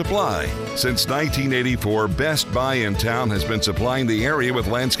Landscape Supply. Since 1984, Best Buy in Town has been supplying the area with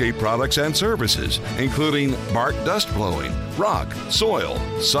landscape products and services, including bark dust blowing, rock, soil,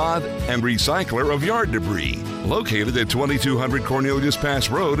 sod, and recycler of yard debris. Located at 2200 Cornelius Pass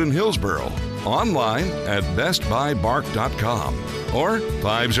Road in Hillsboro. Online at bestbuybark.com or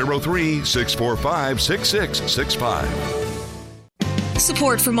 503-645-6665.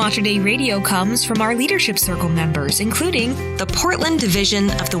 Support for Mater Dei Radio comes from our Leadership Circle members, including the Portland Division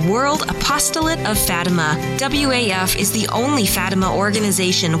of the World Apostolate of Fatima. WAF is the only Fatima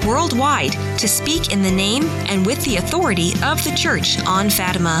organization worldwide to speak in the name and with the authority of the Church on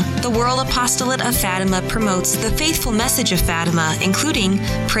Fatima. The World Apostolate of Fatima promotes the faithful message of Fatima, including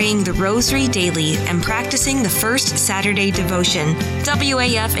praying the Rosary daily and practicing the First Saturday devotion.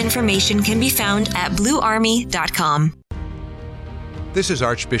 WAF information can be found at bluearmy.com. This is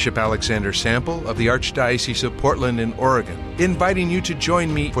Archbishop Alexander Sample of the Archdiocese of Portland in Oregon, inviting you to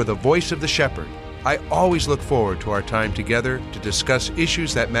join me for The Voice of the Shepherd. I always look forward to our time together to discuss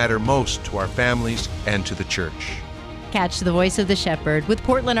issues that matter most to our families and to the Church. Catch The Voice of the Shepherd with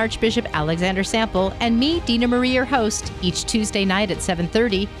Portland Archbishop Alexander Sample and me, Dina Marie, your host, each Tuesday night at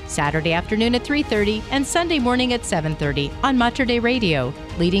 7:30, Saturday afternoon at 3:30, and Sunday morning at 7:30 on Mater Dei Radio,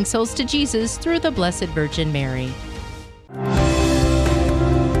 leading souls to Jesus through the Blessed Virgin Mary.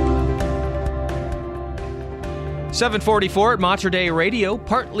 7:44 at Mater Dei Radio.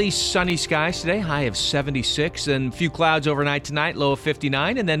 Partly sunny skies today, high of 76, and a few clouds overnight tonight, low of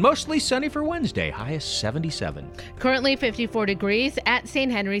 59, and then mostly sunny for Wednesday, high of 77. Currently 54 degrees at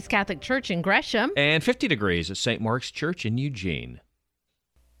St. Henry's Catholic Church in Gresham. And 50 degrees at St. Mark's Church in Eugene.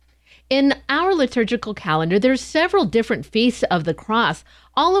 In our liturgical calendar, there's several different feasts of the cross,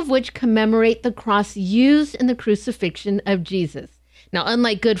 all of which commemorate the cross used in the crucifixion of Jesus. Now,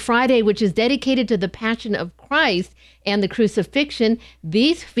 unlike Good Friday, which is dedicated to the Passion of Christ and the crucifixion,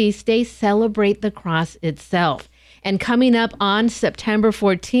 these feast days celebrate the cross itself. And coming up on September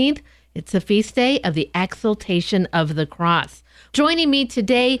 14th, It's a feast day of the exaltation of the cross. Joining me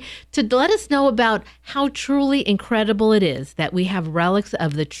today to let us know about how truly incredible it is that we have relics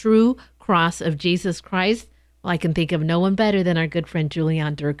of the true cross of Jesus Christ. Well, I can think of no one better than our good friend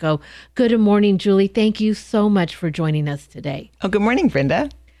Julianne Durko. Good morning, Julie. Thank you so much for joining us today. Oh, good morning, Brenda.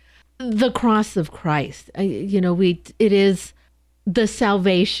 The cross of Christ. It is the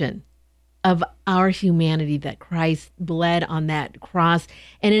salvation of our humanity that Christ bled on that cross.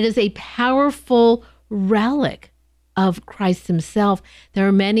 And it is a powerful relic of Christ himself. There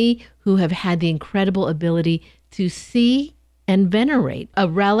are many who have had the incredible ability to see and venerate a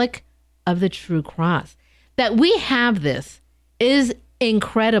relic of the true cross. That we have this is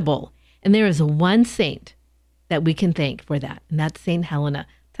incredible. And there is one saint that we can thank for that, and that's St. Helena.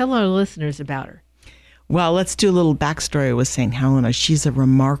 Tell our listeners about her. Well, let's do a little backstory with St. Helena. She's a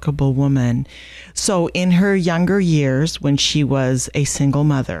remarkable woman. So in her younger years, when she was a single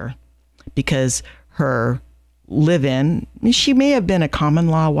mother, because her live-in, she may have been a common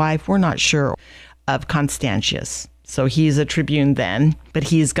law wife, we're not sure, of Constantius. So he's a tribune then, but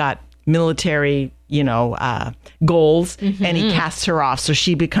he's got military, goals, and he casts her off. So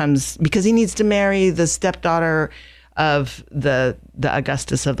she becomes, because he needs to marry the stepdaughter of the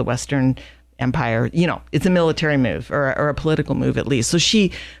Augustus of the Western Empire. It's a military move or a political move at least. So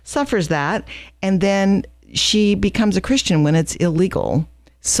she suffers that, and then she becomes a Christian when it's illegal.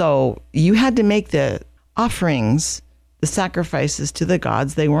 So you had to make the offerings, the sacrifices to the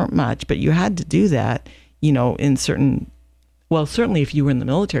gods. They weren't much, but you had to do that, in certain, well, certainly if you were in the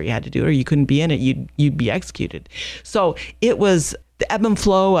military, you had to do it, or you couldn't be in it, you'd be executed. So it was the ebb and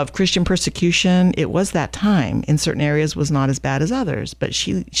flow of Christian persecution. It was that time. In certain areas was not as bad as others, but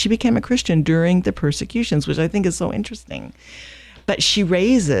she became a Christian during the persecutions, which I think is so interesting. But she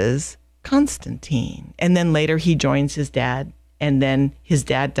raises Constantine, and then later he joins his dad, and then his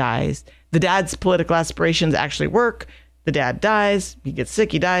dad dies. The dad's political aspirations actually work. The dad dies, he gets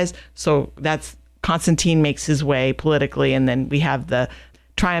sick, he dies. So that's Constantine makes his way politically, and then we have the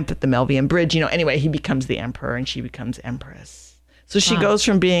triumph at the Milvian Bridge. Anyway, he becomes the emperor and she becomes empress. So she goes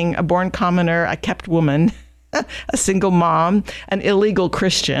from being a born commoner, a kept woman, a single mom, an illegal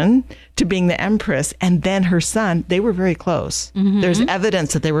Christian, to being the empress. And then her son, they were very close. Mm-hmm. There's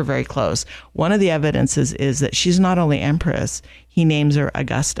evidence that they were very close. One of the evidences is that she's not only empress, he names her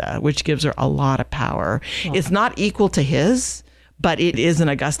Augusta, which gives her a lot of power. Wow. It's not equal to his, but it is an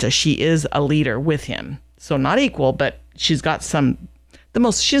Augusta. She is a leader with him. So not equal, but she's got she's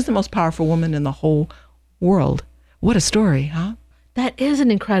the most powerful woman in the whole world. What a story, huh? That is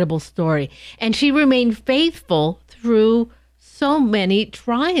an incredible story. And she remained faithful through so many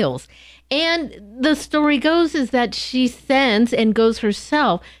trials. And the story goes is that she sends and goes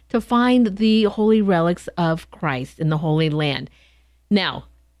herself to find the holy relics of Christ in the Holy Land. Now,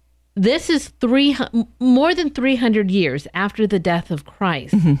 this is more than 300 years after the death of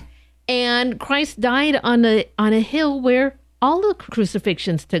Christ. Mm-hmm. And Christ died on a hill where all the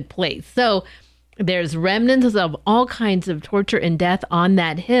crucifixions took place. So there's remnants of all kinds of torture and death on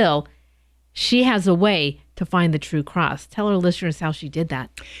that hill. She has a way to find the true cross. Tell our listeners how she did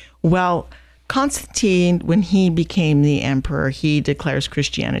that. Well, Constantine, when he became the emperor, he declares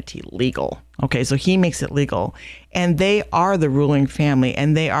Christianity legal. Okay, so he makes it legal. And they are the ruling family,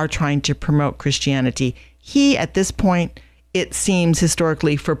 and they are trying to promote Christianity. He, at this point, it seems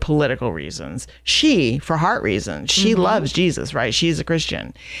historically for political reasons. She, for heart reasons. She loves Jesus, right? She's a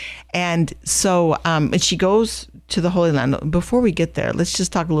Christian. And so and she goes to the Holy Land. Before we get there, let's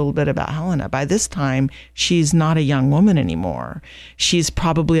just talk a little bit about Helena. By this time, she's not a young woman anymore. She's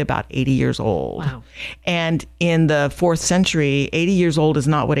probably about 80 years old. Wow. And in the 4th century, 80 years old is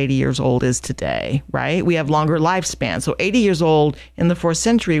not what 80 years old is today, right? We have longer lifespan. So 80 years old in the 4th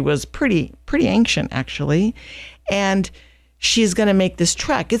century was pretty ancient, actually. And she's going to make this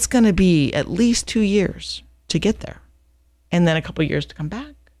trek. It's going to be at least 2 years to get there, and then a couple of years to come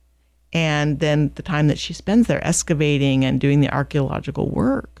back. And then the time that she spends there excavating and doing the archaeological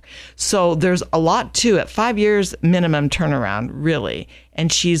work. So there's a lot to it. 5 years minimum turnaround, really.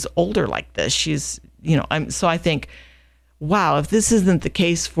 And she's older like this. She's, so I think, wow, if this isn't the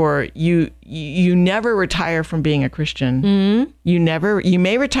case for you, you never retire from being a Christian. Mm-hmm. You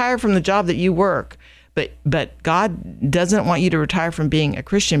may retire from the job that you work, but God doesn't want you to retire from being a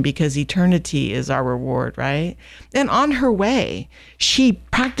Christian, because eternity is our reward, right? And on her way, she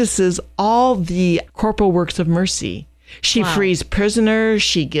practices all the corporal works of mercy. She frees prisoners.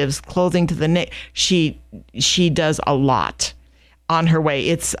 She gives clothing to the naked. She does a lot on her way.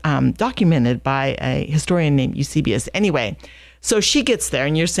 It's documented by a historian named Eusebius. Anyway, so she gets there,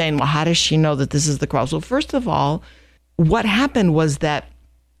 and you're saying, well, how does she know that this is the cross? Well, first of all, what happened was that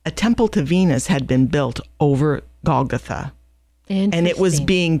a temple to Venus had been built over Golgotha. And it was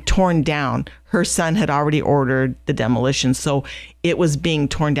being torn down. Her son had already ordered the demolition, so it was being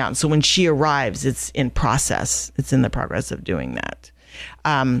torn down. So when she arrives, it's in process. It's in the progress of doing that.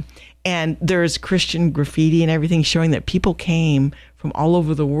 And there's Christian graffiti and everything showing that people came from all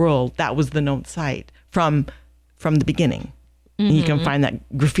over the world. That was the known site from the beginning. Mm-hmm. You can find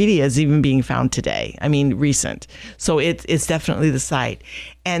that graffiti is even being found today. I mean, recent. So it's definitely the site.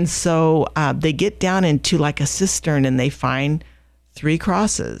 And so they get down into like a cistern and they find 3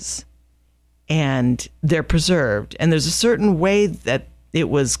 crosses, and they're preserved. And there's a certain way that it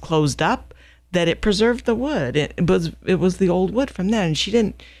was closed up that it preserved the wood. It was the old wood from then. And she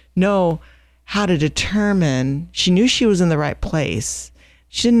didn't know how to determine. She knew she was in the right place.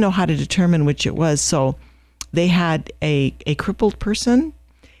 She didn't know how to determine which it was. So they had a crippled person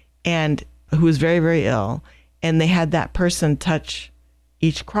and who was very, very ill. And they had that person touch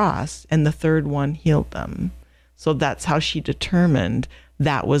each cross, and the third one healed them. So that's how she determined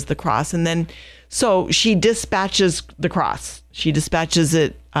that was the cross. And then, so she dispatches the cross. She dispatches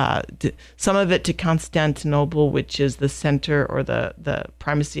it, some of it to Constantinople, which is the center or the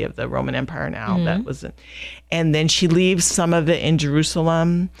primacy of the Roman Empire now. Mm-hmm. That was it. And then she leaves some of it in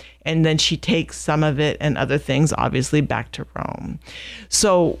Jerusalem. And then she takes some of it and other things, obviously, back to Rome.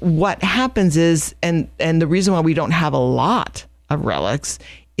 So what happens is, and the reason why we don't have a lot of relics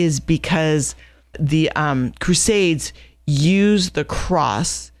is because the Crusades used the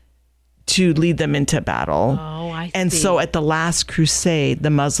cross to lead them into battle. Oh, I see. And so at the last crusade, the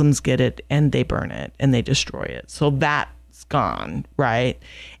Muslims get it and they burn it and they destroy it. So that's gone, right?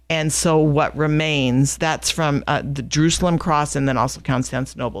 And so what remains, that's from the Jerusalem cross and then also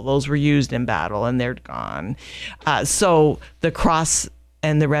Constantinople. Those were used in battle and they're gone. So the cross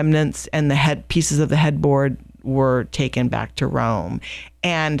and the remnants and the pieces of the headboard were taken back to Rome.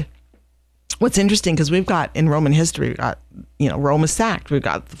 And what's interesting, because we've got in Roman history, we've got, Rome is sacked. We've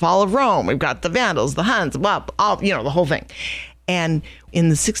got the fall of Rome. We've got the Vandals, the Huns, all, the whole thing. And in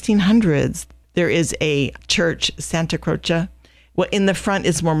the 1600s, there is a church, Santa Croce. Well, in the front,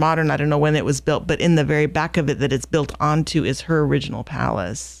 it's more modern. I don't know when it was built, but in the very back of it that it's built onto is her original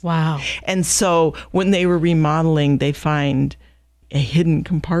palace. Wow. And so when they were remodeling, they find a hidden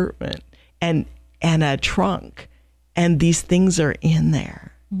compartment and a trunk, and these things are in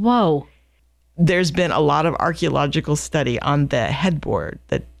there. Whoa. There's been a lot of archaeological study on the headboard,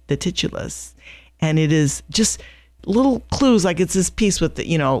 the titulus, and it is just little clues, like it's this piece with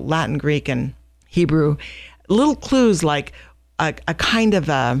the, Latin, Greek, and Hebrew, little clues like a kind of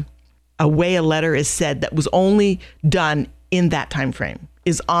a way a letter is said that was only done in that time frame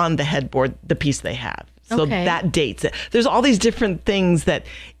is on the headboard, the piece they have. So that dates it. There's all these different things that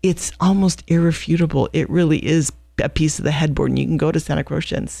it's almost irrefutable. It really is a piece of the headboard, and you can go to Santa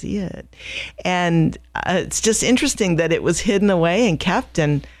Croce and see it. And it's just interesting that it was hidden away and kept.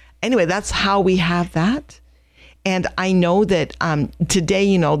 And anyway, that's how we have that. And I know that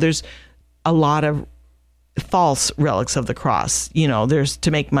today, there's a lot of false relics of the cross. There's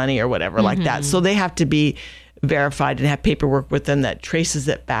to make money or whatever like that. So they have to be verified and have paperwork with them that traces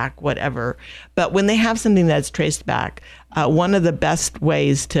it back, whatever. But when they have something that's traced back, one of the best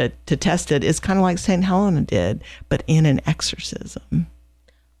ways to test it is kind of like St. Helena did, but in an exorcism.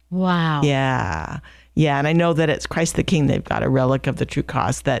 Wow. Yeah. Yeah, and I know that it's Christ the King. They've got a relic of the true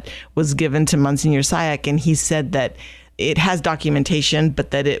cross that was given to Monsignor Sayak, and he said that it has documentation,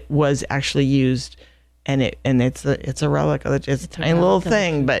 but that it was actually used. And it's a relic. It's a tiny little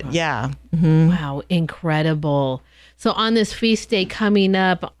thing, but yeah. Mm-hmm. Wow, incredible. So on this feast day coming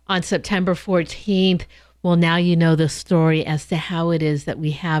up on September 14th, well, now you know the story as to how it is that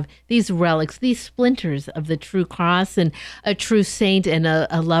we have these relics, these splinters of the true cross, and a true saint and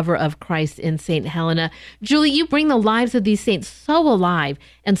a lover of Christ in St. Helena. Julie, you bring the lives of these saints so alive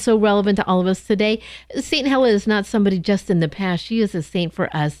and so relevant to all of us today. St. Helena is not somebody just in the past. She is a saint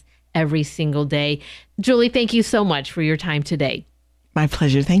for us every single day. Julie, thank you so much for your time today. My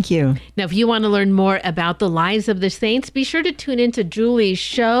pleasure. Thank you. Now, if you want to learn more about the lives of the saints, be sure to tune into Julie's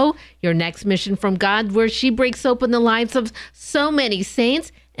show, Your Next Mission from God, where she breaks open the lives of so many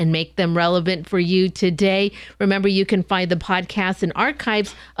saints and make them relevant for you today. Remember, you can find the podcasts and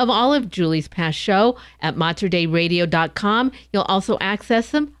archives of all of Julie's past show at materdeiradio.com. You'll also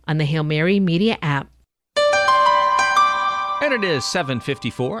access them on the Hail Mary Media app. And it is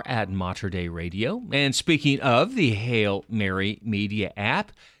 7:54 at Mater Dei Radio. And speaking of the Hail Mary Media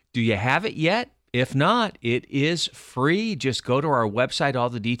app, do you have it yet? If not, it is free. Just go to our website,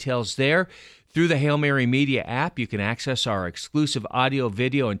 all the details there. Through the Hail Mary Media app, you can access our exclusive audio,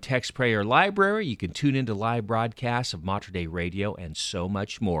 video, and text prayer library. You can tune into live broadcasts of Mater Dei Radio and so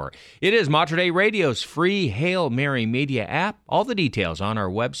much more. It is Mater Dei Radio's free Hail Mary Media app. All the details on our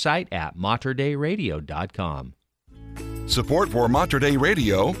website at materdeiradio.com. Support for Mater Dei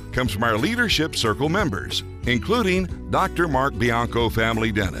Radio comes from our Leadership Circle members, including Dr. Mark Bianco,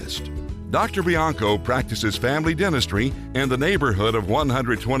 family dentist. Dr. Bianco practices family dentistry in the neighborhood of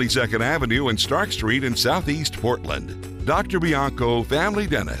 122nd Avenue and Stark Street in Southeast Portland. Dr. Bianco, family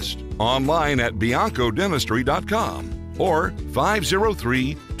dentist, online at biancodentistry.com or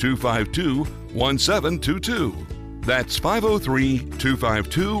 503-252-1722. That's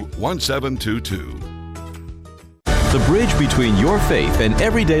 503-252-1722. The bridge between your faith and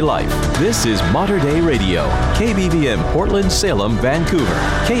everyday life. This is Mater Dei Radio. KBVM Portland, Salem, Vancouver.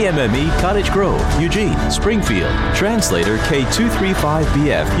 KMME Cottage Grove, Eugene, Springfield. Translator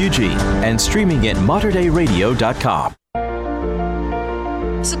K235BF, Eugene. And streaming at materdeiradio.com.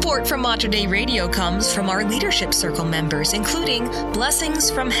 Support from Mater Dei Radio comes from our Leadership Circle members, including Blessings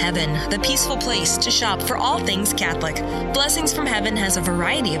from Heaven, the peaceful place to shop for all things Catholic. Blessings from Heaven has a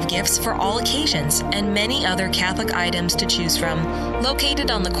variety of gifts for all occasions and many other Catholic items to choose from. Located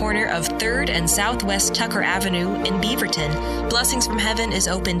on the corner of 3rd and Southwest Tucker Avenue in Beaverton, Blessings from Heaven is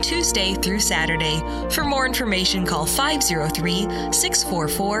open Tuesday through Saturday. For more information, call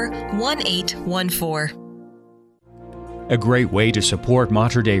 503-644-1814. A great way to support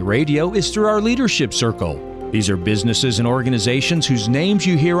Mater Dei Radio is through our Leadership Circle. These are businesses and organizations whose names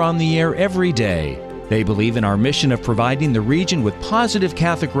you hear on the air every day. They believe in our mission of providing the region with positive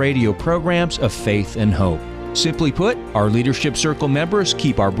Catholic radio programs of faith and hope. Simply put, our Leadership Circle members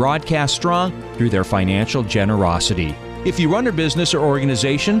keep our broadcast strong through their financial generosity. If you run a business or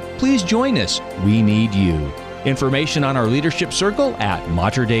organization, please join us. We need you. Information on our Leadership Circle at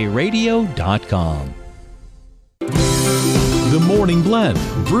materdeiradio.com. The Morning Blend,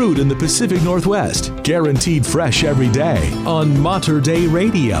 brewed in the Pacific Northwest, guaranteed fresh every day on Mater Dei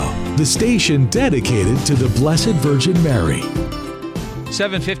Radio, the station dedicated to the Blessed Virgin Mary.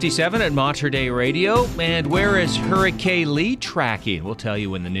 7:57 at Mater Dei Radio. And where is Hurricane Lee tracking? We'll tell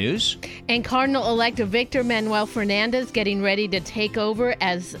you in the news. And Cardinal-elect Victor Manuel Fernandez getting ready to take over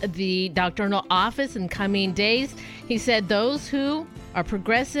as the doctrinal office in coming days. He said those who are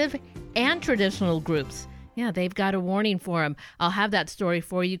progressive and traditional groups, yeah, they've got a warning for him. I'll have that story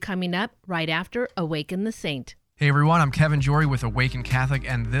for you coming up right after Awaken the Saint. Hey everyone, I'm Kevin Jory with Awaken Catholic,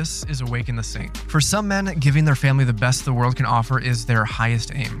 and this is Awaken the Saint. For some men, giving their family the best the world can offer is their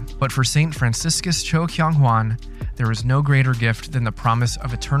highest aim. But for Saint Franciscus Cho Kyung Hwan, there is no greater gift than the promise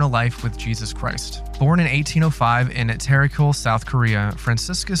of eternal life with Jesus Christ. Born in 1805 in Taekul, South Korea,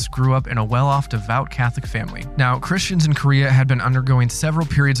 Franciscus grew up in a well-off devout Catholic family. Now, Christians in Korea had been undergoing several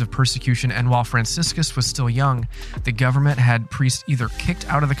periods of persecution, and while Franciscus was still young, the government had priests either kicked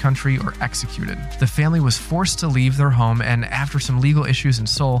out of the country or executed. The family was forced to leave their home, and after some legal issues in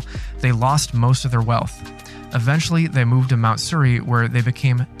Seoul, they lost most of their wealth. Eventually, they moved to Mount Suri, where they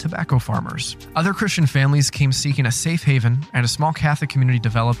became tobacco farmers. Other Christian families came seeking a safe haven, and a small Catholic community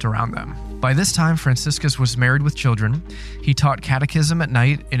developed around them. By this time, Franciscus was married with children. He taught catechism at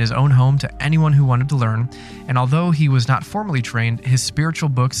night in his own home to anyone who wanted to learn, and although he was not formally trained, his spiritual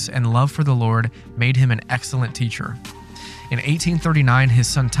books and love for the Lord made him an excellent teacher. In 1839, his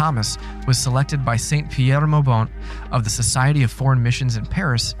son Thomas was selected by Saint Pierre Maubont of the Society of Foreign Missions in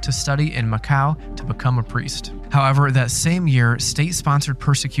Paris to study in Macau to become a priest. However, that same year, state-sponsored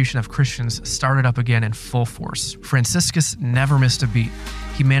persecution of Christians started up again in full force. Franciscus never missed a beat.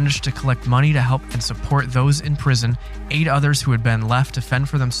 He managed to collect money to help and support those in prison, aid others who had been left to fend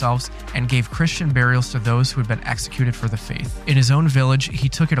for themselves, and gave Christian burials to those who had been executed for the faith. In his own village, he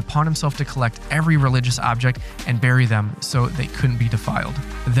took it upon himself to collect every religious object and bury them so they couldn't be defiled.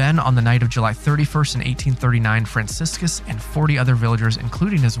 Then, on the night of July 31st in 1839, Franciscus and 40 other villagers,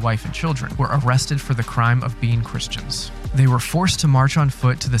 including his wife and children, were arrested for the crime of being Christians. They were forced to march on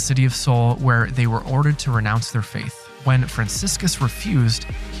foot to the city of Seoul, where they were ordered to renounce their faith. When Franciscus refused,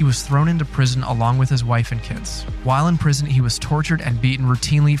 he was thrown into prison along with his wife and kids. While in prison, he was tortured and beaten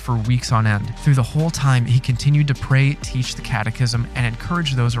routinely for weeks on end. Through the whole time, he continued to pray, teach the catechism, and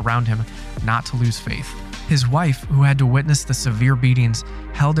encourage those around him not to lose faith. His wife, who had to witness the severe beatings,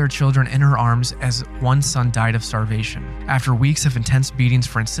 held their children in her arms as one son died of starvation. After weeks of intense beatings,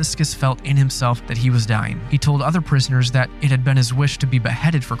 Franciscus felt in himself that he was dying. He told other prisoners that it had been his wish to be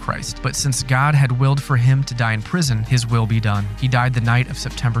beheaded for Christ, but since God had willed for him to die in prison, his will be done. He died the night of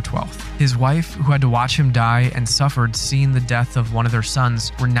September 12th. His wife, who had to watch him die and suffered seeing the death of one of their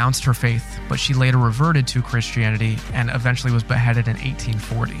sons, renounced her faith, but she later reverted to Christianity and eventually was beheaded in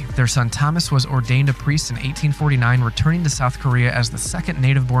 1840. Their son Thomas was ordained a priest in 1849, returning to South Korea as the second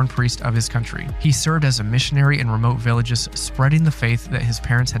native-born priest of his country. He served as a missionary in remote villages, spreading the faith that his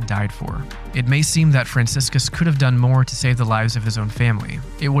parents had died for. It may seem that Franciscus could have done more to save the lives of his own family.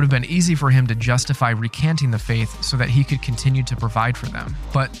 It would have been easy for him to justify recanting the faith so that he could continue to provide for them.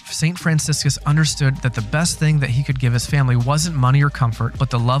 But St. Franciscus understood that the best thing that he could give his family wasn't money or comfort,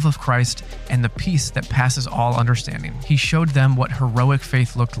 but the love of Christ and the peace that passes all understanding. He showed them what heroic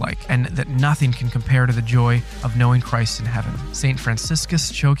faith looked like, and that nothing can compare to the joy of knowing Christ in heaven. St.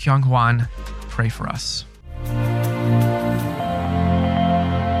 Franciscus Cho Kyung Hwan, pray for us.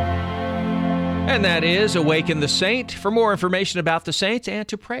 And that is Awaken the Saint. For more information about the saints and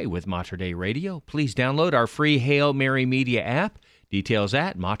to pray with Mater Dei Radio, please download our free Hail Mary Media app. Details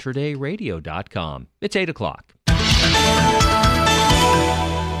at materdeiradio.com. It's 8 o'clock.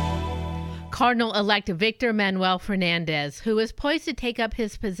 Cardinal-elect Victor Manuel Fernandez, who is poised to take up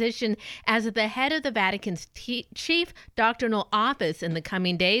his position as the head of the Vatican's chief doctrinal office in the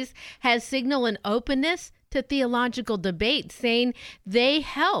coming days, has signaled an openness to theological debate, saying they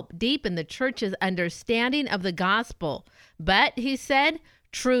help deepen the Church's understanding of the gospel. But, he said,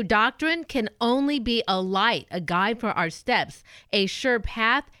 true doctrine can only be a light, a guide for our steps, a sure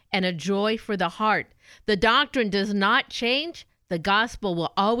path, and a joy for the heart. The doctrine does not change. The gospel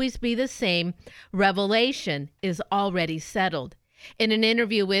will always be the same. Revelation is already settled. In an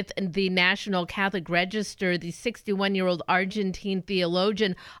interview with the National Catholic Register, the 61-year-old Argentine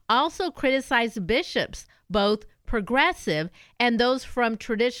theologian also criticized bishops, both progressive and those from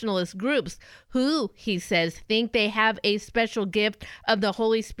traditionalist groups, who, he says, think they have a special gift of the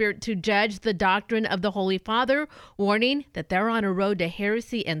Holy Spirit to judge the doctrine of the Holy Father, warning that they're on a road to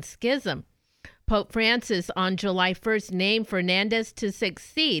heresy and schism. Pope Francis on July 1st named Fernandez to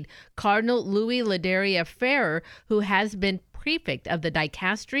succeed Cardinal Louis Ladaria Ferrer, who has been prefect of the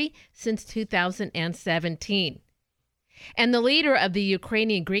dicastery since 2017. And the leader of the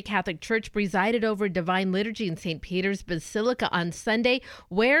Ukrainian Greek Catholic Church presided over Divine Liturgy in St. Peter's Basilica on Sunday,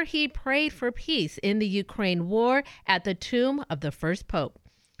 where he prayed for peace in the Ukraine war at the tomb of the first pope.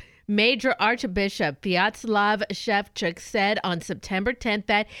 Major Archbishop Vyacheslav Shevchuk said on September 10th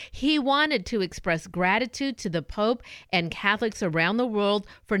that he wanted to express gratitude to the Pope and Catholics around the world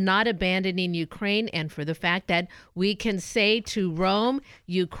for not abandoning Ukraine, and for the fact that we can say to Rome,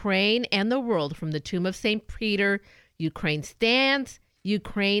 Ukraine, and the world from the tomb of St. Peter, Ukraine stands,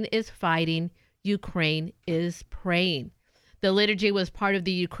 Ukraine is fighting, Ukraine is praying. The liturgy was part of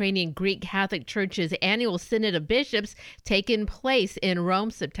the Ukrainian Greek Catholic Church's annual Synod of Bishops taking place in Rome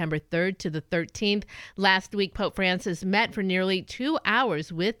September 3rd to the 13th. Last week, Pope Francis met for nearly 2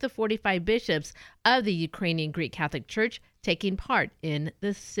 hours with the 45 bishops of the Ukrainian Greek Catholic Church taking part in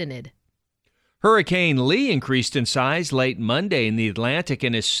the Synod. Hurricane Lee increased in size late Monday in the Atlantic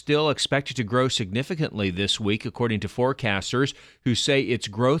and is still expected to grow significantly this week, according to forecasters who say its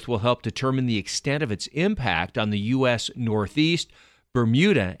growth will help determine the extent of its impact on the U.S. Northeast,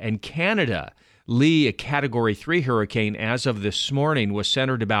 Bermuda, and Canada. Lee, a Category 3 hurricane as of this morning, was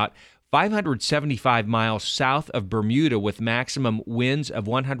centered about 575 miles south of Bermuda with maximum winds of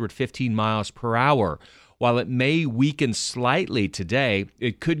 115 miles per hour. While it may weaken slightly today,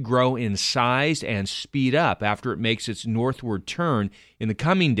 it could grow in size and speed up after it makes its northward turn in the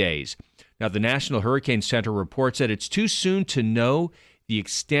coming days. Now, the National Hurricane Center reports that it's too soon to know the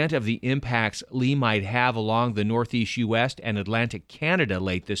extent of the impacts Lee might have along the northeast U.S. and Atlantic Canada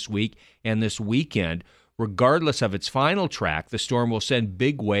late this week and this weekend. Regardless of its final track, the storm will send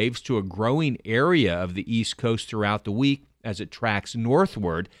big waves to a growing area of the East Coast throughout the week as it tracks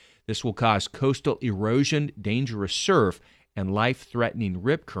northward. This will cause coastal erosion, dangerous surf, and life-threatening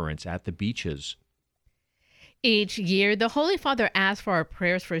rip currents at the beaches. Each year, the Holy Father asks for our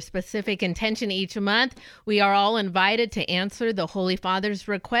prayers for a specific intention each month. We are all invited to answer the Holy Father's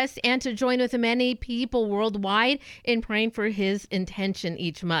request and to join with many people worldwide in praying for his intention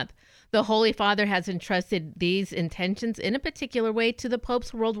each month. The Holy Father has entrusted these intentions in a particular way to the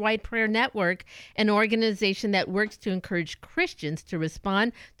Pope's Worldwide Prayer Network, an organization that works to encourage Christians to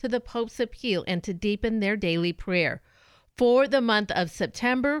respond to the Pope's appeal and to deepen their daily prayer. For the month of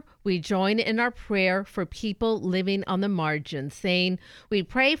September, we join in our prayer for people living on the margins, saying, we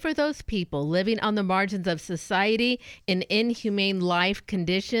pray for those people living on the margins of society in inhumane life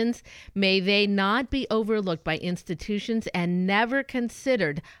conditions. May they not be overlooked by institutions and never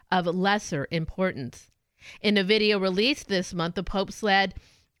considered of lesser importance. In a video released this month, the Pope said,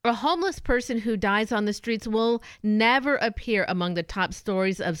 a homeless person who dies on the streets will never appear among the top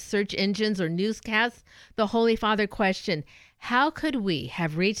stories of search engines or newscasts. The Holy Father questioned, how could we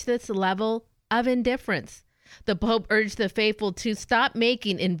have reached this level of indifference? The Pope urged the faithful to stop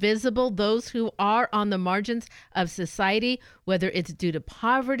making invisible those who are on the margins of society, whether it's due to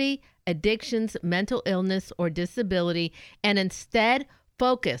poverty, addictions, mental illness, or disability, and instead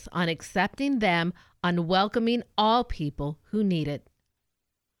focus on accepting them, on welcoming all people who need it.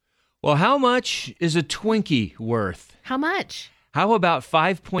 Well, how much is a Twinkie worth? How much? How about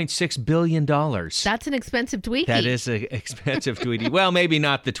 $5.6 billion? That's an expensive Twinkie. That is an expensive Twinkie. Well, maybe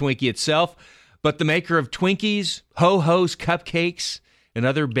not the Twinkie itself, but the maker of Twinkies, Ho-Ho's cupcakes, and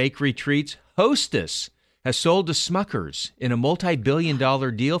other bakery treats, Hostess, has sold to Smuckers in a multi-billion-dollar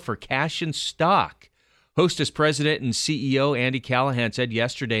deal for cash and stock. Hostess President and CEO Andy Callahan said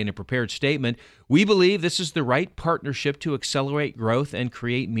yesterday in a prepared statement, we believe this is the right partnership to accelerate growth and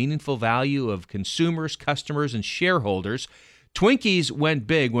create meaningful value of consumers, customers, and shareholders. Twinkies went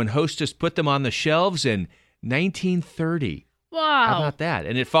big when Hostess put them on the shelves in 1930. Wow. How about that?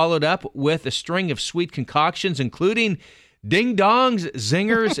 And it followed up with a string of sweet concoctions, including ding-dongs,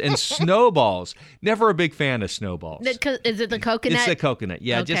 zingers, and snowballs. Never a big fan of snowballs. Is it the coconut? It's the coconut.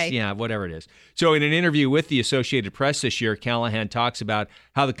 Yeah, okay. Whatever it is. So in an interview with the Associated Press this year, Callahan talks about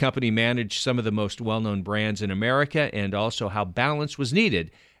how the company managed some of the most well-known brands in America and also how balance was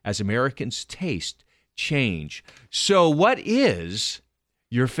needed as Americans' taste change. So what is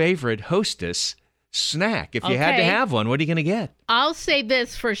your favorite Hostess snack? If you had to have one, what are you going to get? I'll say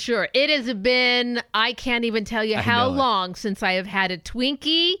this for sure. It has been, I can't even tell you how long since I have had a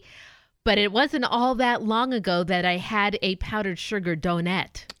Twinkie, but it wasn't all that long ago that I had a powdered sugar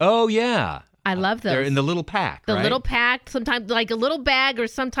donut. Oh, yeah. I love those. They're in the little pack, The right? little pack, sometimes like a little bag or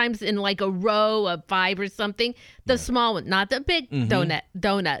sometimes in like a row of 5 or something. The small one, not the big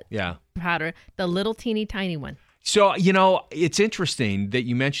donut Yeah. powder, the little teeny tiny one. So, it's interesting that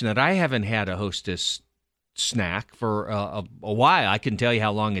you mentioned that. I haven't had a Hostess snack for a while. I couldn't tell you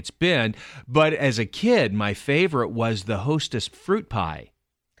how long it's been. But as a kid, my favorite was the Hostess fruit pie.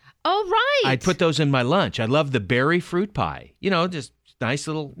 Oh, right. I'd put those in my lunch. I love the berry fruit pie. Just nice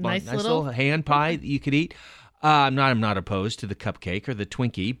little hand pie that you could eat. I'm not opposed to the cupcake or the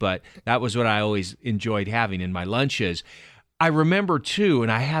Twinkie, but that was what I always enjoyed having in my lunches. I remember, too,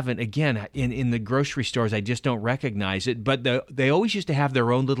 and I haven't, again, in the grocery stores, I just don't recognize it, but they always used to have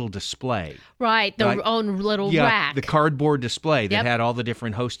their own little display. Right, their own little rack. The cardboard display that had all the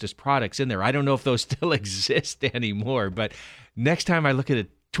different Hostess products in there. I don't know if those still exist anymore, but next time I look at a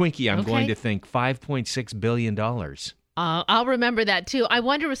Twinkie, I'm going to think $5.6 billion. I'll remember that, too. I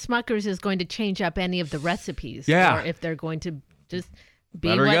wonder if Smuckers is going to change up any of the recipes. Yeah. Or if they're going to just be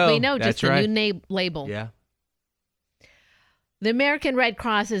Let her what go. we know, That's just right. a new label. Yeah. The American Red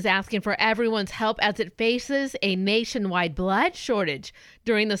Cross is asking for everyone's help as it faces a nationwide blood shortage.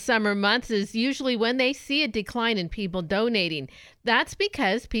 During the summer months is usually when they see a decline in people donating. That's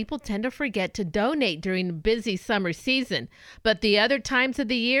because people tend to forget to donate during the busy summer season. But the other times of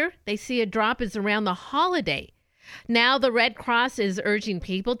the year, they see a drop is around the holiday. Now the Red Cross is urging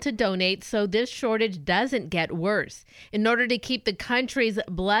people to donate so this shortage doesn't get worse. In order to keep the country's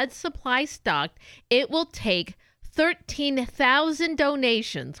blood supply stocked, it will take 13,000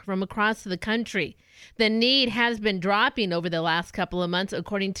 donations from across the country. The need has been dropping over the last couple of months,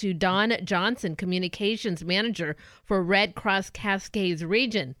 according to Don Johnson, communications manager for Red Cross Cascades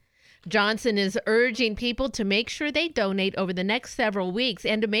region. Johnson is urging people to make sure they donate over the next several weeks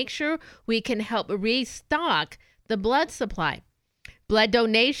and to make sure we can help restock the blood supply. Blood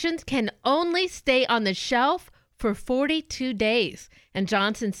donations can only stay on the shelf for 42 days. And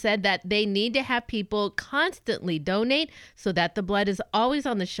Johnson said that they need to have people constantly donate so that the blood is always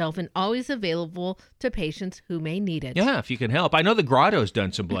on the shelf and always available to patients who may need it. Yeah, if you can help. I know the Grotto's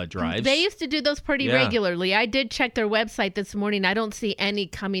done some blood drives. They used to do those pretty regularly. I did check their website this morning. I don't see any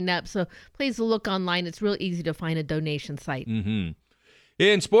coming up. So please look online. It's real easy to find a donation site. Mm-hmm.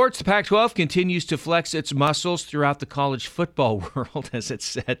 In sports, the Pac-12 continues to flex its muscles throughout the college football world as it's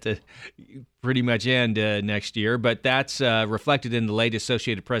set to pretty much end next year. But that's reflected in the latest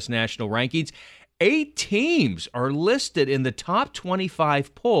Associated Press national rankings. 8 teams are listed in the top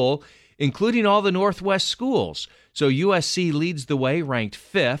 25 poll, including all the Northwest schools. So USC leads the way, ranked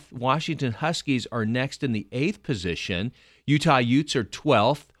 5th. Washington Huskies are next in the 8th position. Utah Utes are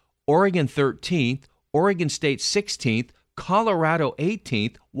 12th, Oregon 13th, Oregon State 16th, Colorado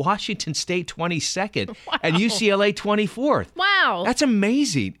 18th, Washington State 22nd, and UCLA 24th. Wow. That's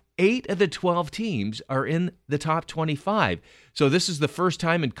amazing. 8 of the 12 teams are in the top 25. So this is the first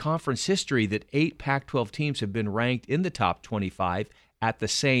time in conference history that 8 Pac-12 teams have been ranked in the top 25 at the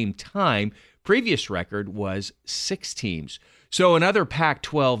same time. Previous record was 6 teams. So in other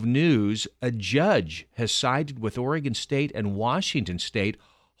Pac-12 news, a judge has sided with Oregon State and Washington State,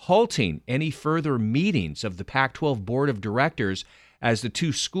 halting any further meetings of the Pac-12 Board of Directors as the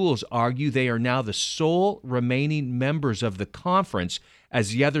two schools argue they are now the sole remaining members of the conference, as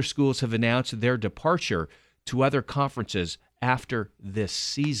the other schools have announced their departure to other conferences after this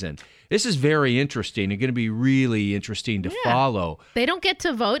season. This is very interesting and going to be really interesting to follow. They don't get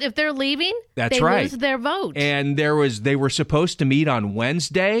to vote if they're leaving. That's they right. Lose their vote. And they were supposed to meet on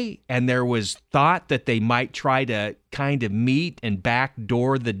Wednesday, and there was thought that they might try to kind of meet and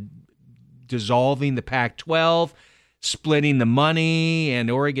backdoor the dissolving the Pac-12, splitting the money,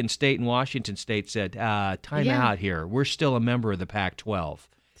 and Oregon State and Washington State said, time out here. We're still a member of the Pac-12.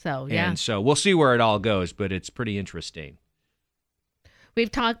 So, And so we'll see where it all goes, but it's pretty interesting. We've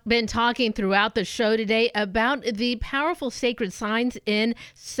been talking throughout the show today about the powerful sacred signs in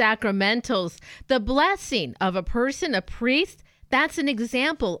sacramentals. The blessing of a person, a priest, that's an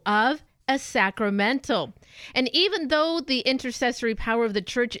example of a sacramental. And even though the intercessory power of the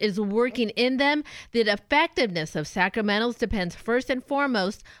church is working in them, the effectiveness of sacramentals depends first and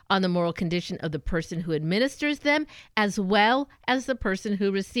foremost on the moral condition of the person who administers them, as well as the person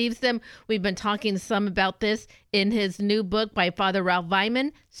who receives them. We've been talking some about this in his new book by Father Ralph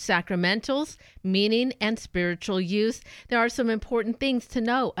Weiman, Sacramentals, Meaning and Spiritual Use. There are some important things to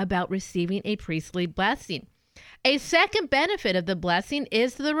know about receiving a priestly blessing. A second benefit of the blessing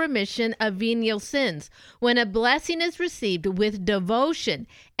is the remission of venial sins. When a blessing is received with devotion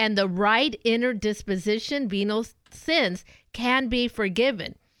and the right inner disposition, venial sins can be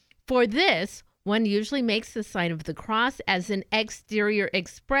forgiven. For this, one usually makes the sign of the cross as an exterior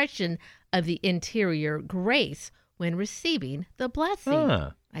expression of the interior grace when receiving the blessing.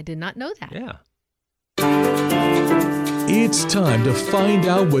 I did not know that. Yeah. It's time to find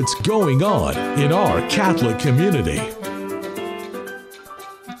out what's going on in our Catholic community.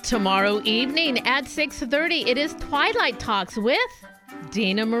 Tomorrow evening at 6:30, it is Twilight Talks with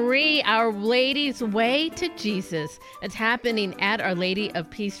Dina Marie, Our Lady's Way to Jesus. It's happening at Our Lady of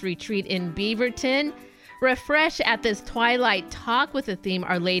Peace Retreat in Beaverton. Refresh at this Twilight Talk with the theme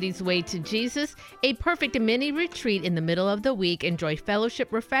Our Lady's Way to Jesus, a perfect mini retreat in the middle of the week. Enjoy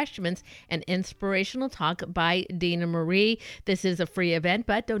fellowship, refreshments, and inspirational talk by Dina Marie. This is a free event,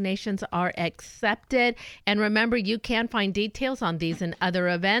 but donations are accepted. And remember, you can find details on these and other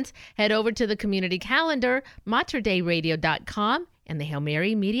events. Head over to the community calendar, materdeiradio.com, and the Hail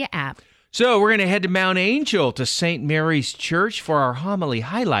Mary Media app. So we're going to head to Mount Angel to St. Mary's Church for our homily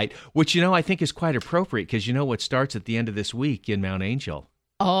highlight, which, I think is quite appropriate because what starts at the end of this week in Mount Angel?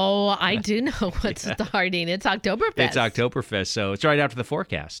 Oh, I do know what's starting. It's Oktoberfest. It's Oktoberfest, so it's right after the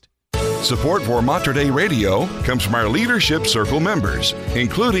forecast. Support for Mater Dei Radio comes from our Leadership Circle members,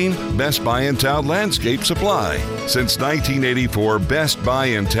 including Best Buy in Town Landscape Supply. Since 1984, Best Buy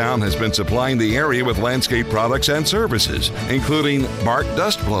in Town has been supplying the area with landscape products and services, including bark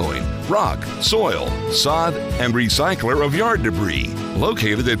dust blowing, rock, soil, sod, and recycler of yard debris.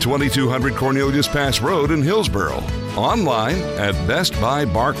 Located at 2200 Cornelius Pass Road in Hillsboro. Online at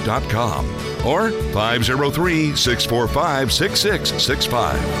bestbuybark.com or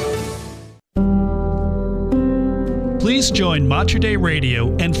 503-645-6665. Please join Mater Dei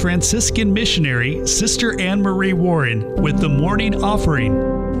Radio and Franciscan missionary Sister Anne Marie Warren with the morning offering.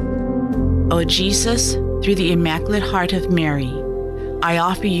 O Jesus, through the Immaculate Heart of Mary, I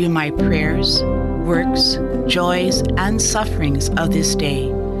offer you my prayers, works, joys, and sufferings of this day,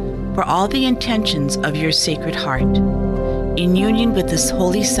 for all the intentions of your Sacred Heart, in union with this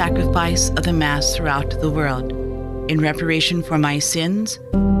holy sacrifice of the Mass throughout the world, in reparation for my sins,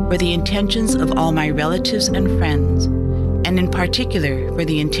 for the intentions of all my relatives and friends, and in particular for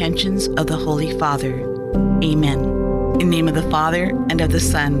the intentions of the Holy Father. Amen. In the name of the Father, and of the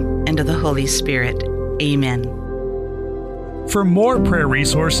Son, and of the Holy Spirit. Amen. For more prayer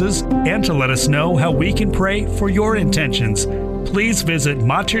resources and to let us know how we can pray for your intentions, please visit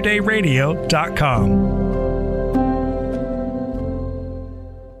materdeiradio.com.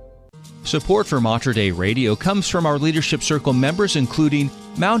 Support for Mater Dei Radio comes from our Leadership Circle members, including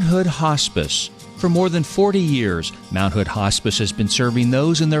Mount Hood Hospice. For more than 40 years, Mount Hood Hospice has been serving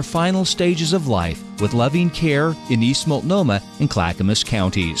those in their final stages of life with loving care in East Multnomah and Clackamas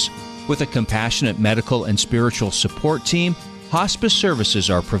counties. With a compassionate medical and spiritual support team, hospice services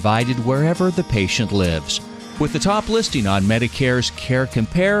are provided wherever the patient lives. With the top listing on Medicare's Care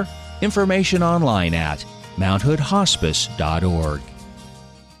Compare, information online at mounthoodhospice.org.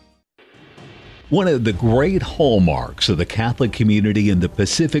 One of the great hallmarks of the Catholic community in the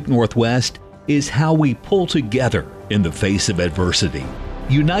Pacific Northwest is how we pull together in the face of adversity.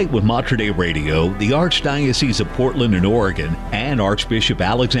 Unite with Mater Dei Radio, the Archdiocese of Portland and Oregon, and Archbishop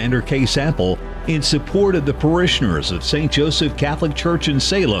Alexander K. Sample in support of the parishioners of St. Joseph Catholic Church in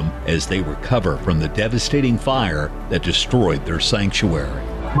Salem as they recover from the devastating fire that destroyed their sanctuary.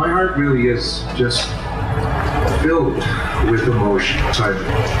 My heart really is just filled with emotions. I'm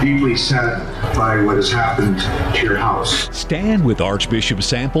deeply saddened by what has happened to your house. Stand with Archbishop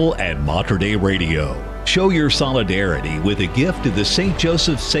Sample and Mater Dei Radio. Show your solidarity with a gift to the St.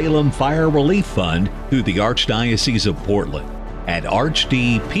 Joseph Salem Fire Relief Fund through the Archdiocese of Portland at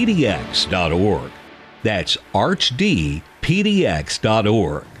archdpdx.org. That's archdpdx.org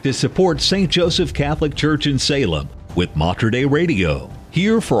to support St. Joseph Catholic Church in Salem with Mater Dei Radio.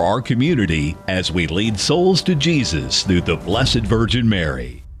 Here for our community as we lead souls to Jesus through the Blessed Virgin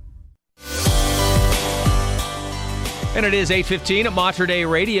Mary. And it is 8:15 at Mater Dei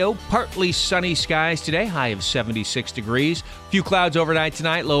Radio. Partly sunny skies today, high of 76 degrees. Few clouds overnight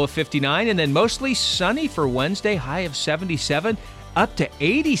tonight, low of 59. And then mostly sunny for Wednesday, high of 77. Up to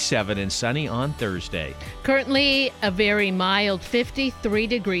 87 and sunny on Thursday. Currently a very mild 53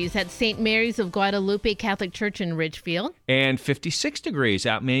 degrees at St. Mary's of Guadalupe Catholic Church in Ridgefield. And 56 degrees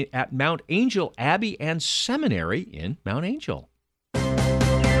at Mount Angel Abbey and Seminary in Mount Angel.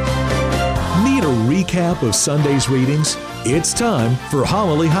 Need a recap of Sunday's readings? It's time for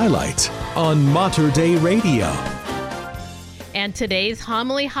Homily Highlights on Mater Dei Radio. And today's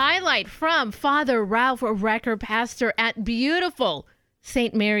homily highlight from Father Ralph Recker, pastor at beautiful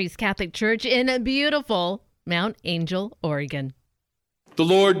St. Mary's Catholic Church in beautiful Mount Angel, Oregon. The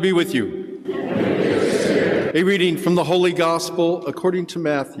Lord be with you. A reading from the Holy Gospel according to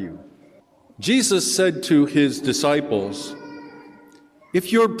Matthew. Jesus said to his disciples,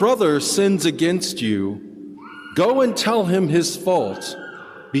 "If your brother sins against you, go and tell him his fault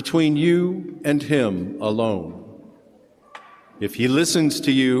between you and him alone. If he listens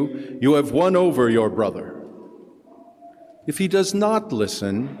to you, you have won over your brother. If he does not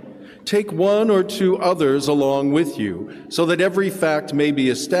listen, take one or two others along with you, so that every fact may be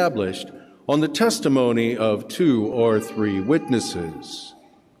established on the testimony of 2 or 3 witnesses.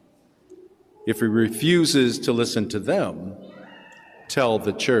 If he refuses to listen to them, tell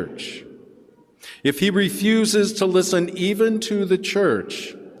the church. If he refuses to listen even to the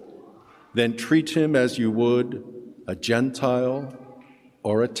church, then treat him as you would a Gentile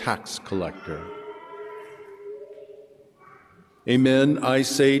or a tax collector. Amen, I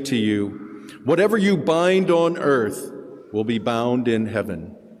say to you, whatever you bind on earth will be bound in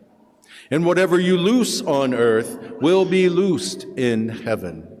heaven, and whatever you loose on earth will be loosed in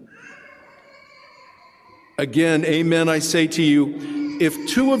heaven. Again, amen, I say to you, if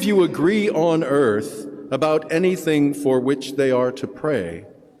 2 of you agree on earth about anything for which they are to pray,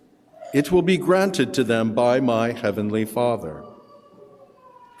 it will be granted to them by my heavenly Father.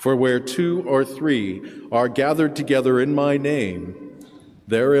 For where 2 or 3 are gathered together in my name,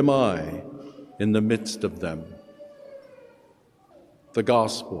 there am I in the midst of them." The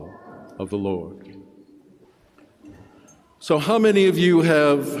Gospel of the Lord. So how many of you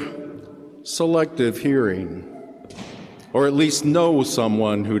have selective hearing, or at least know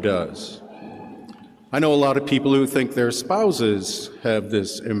someone who does? I know a lot of people who think their spouses have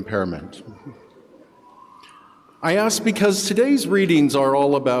this impairment. I ask because today's readings are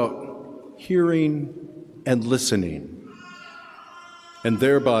all about hearing and listening, and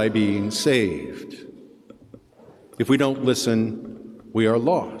thereby being saved. If we don't listen, we are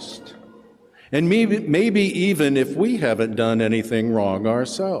lost. And maybe even if we haven't done anything wrong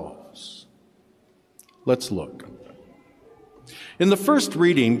ourselves. Let's look. In the first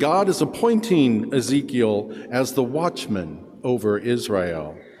reading, God is appointing Ezekiel as the watchman over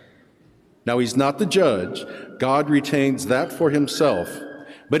Israel. Now, he's not the judge. God retains that for himself.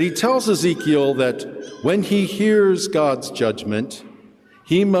 But he tells Ezekiel that when he hears God's judgment,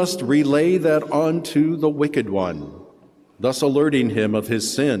 he must relay that onto the wicked one, thus alerting him of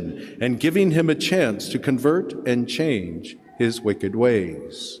his sin and giving him a chance to convert and change his wicked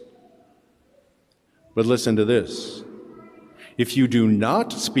ways. But listen to this. If you do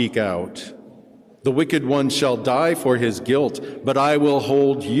not speak out, the wicked one shall die for his guilt, but I will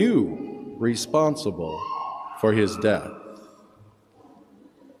hold you responsible for his death.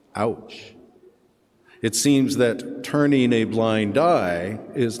 Ouch. It seems that turning a blind eye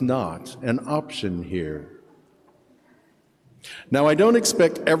is not an option here. Now, I don't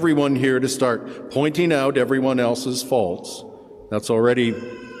expect everyone here to start pointing out everyone else's faults. There's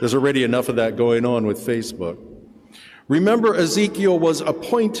already enough of that going on with Facebook. Remember, Ezekiel was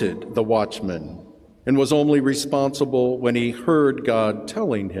appointed the watchman and was only responsible when he heard God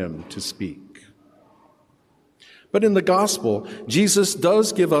telling him to speak. But in the gospel, Jesus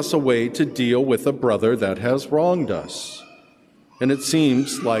does give us a way to deal with a brother that has wronged us. And it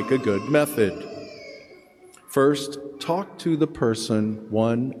seems like a good method. First, talk to the person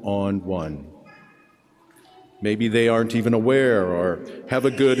one-on-one. Maybe they aren't even aware or have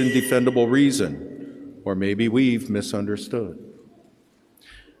a good and defendable reason, or maybe we've misunderstood.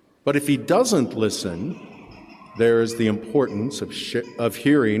 But if he doesn't listen, there is the importance of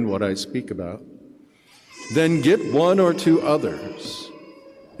hearing what I speak about. Then get one or two others.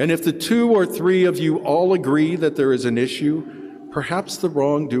 And if the 2 or 3 of you all agree that there is an issue, perhaps the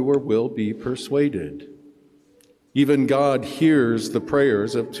wrongdoer will be persuaded. Even God hears the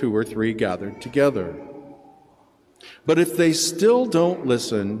prayers of 2 or 3 gathered together. But if they still don't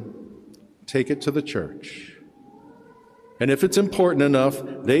listen, take it to the church. And if it's important enough,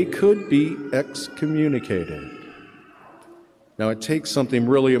 they could be excommunicated. Now, it takes something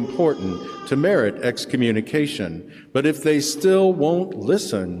really important to merit excommunication, but if they still won't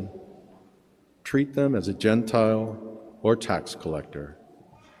listen, treat them as a Gentile or tax collector,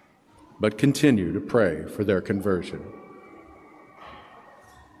 but continue to pray for their conversion.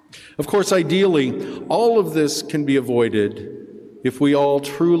 Of course, ideally, all of this can be avoided if we all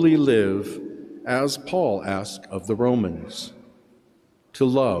truly live as Paul asked of the Romans, to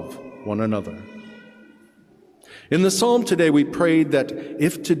love one another. In the psalm today, we prayed that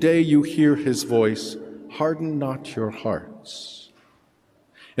if today you hear his voice, harden not your hearts.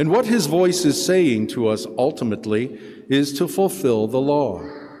 And what his voice is saying to us ultimately is to fulfill the law,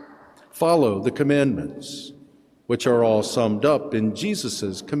 follow the commandments, which are all summed up in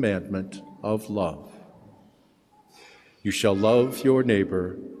Jesus' commandment of love. You shall love your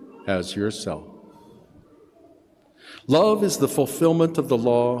neighbor as yourself. Love is the fulfillment of the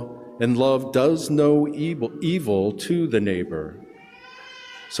law, and love does no evil to the neighbor.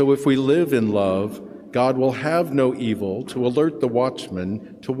 So if we live in love, God will have no evil to alert the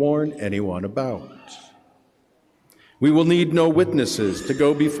watchman to warn anyone about. We will need no witnesses to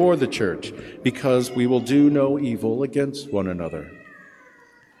go before the church, because we will do no evil against one another.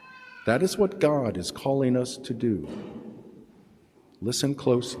 That is what God is calling us to do. Listen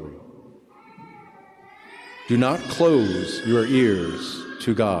closely. Do not close your ears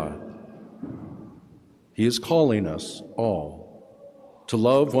to God. He is calling us all to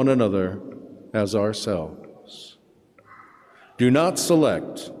love one another as ourselves. Do not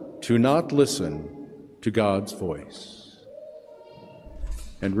select to not listen to God's voice.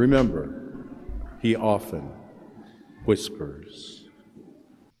 And remember, he often whispers.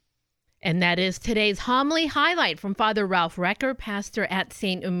 And that is today's homily highlight from Father Ralph Recker, pastor at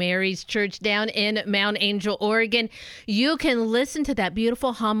St. Mary's Church down in Mount Angel, Oregon. You can listen to that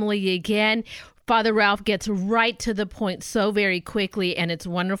beautiful homily again. Father Ralph gets right to the point so very quickly, and it's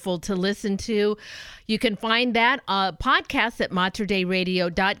wonderful to listen to. You can find that podcast at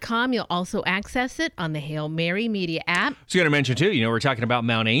materdeiradio.com. You'll also access it on the Hail Mary Media app. So you got to mention, too, we're talking about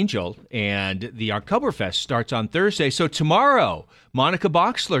Mount Angel, and the Oktoberfest starts on Thursday. So tomorrow, Monica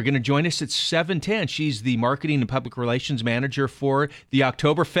Boxler going to join us at 7:10. She's the marketing and public relations manager for the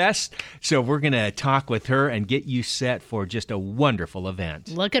Oktoberfest. So we're going to talk with her and get you set for just a wonderful event.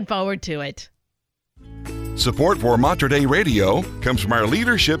 Looking forward to it. Support for Mater Dei Radio comes from our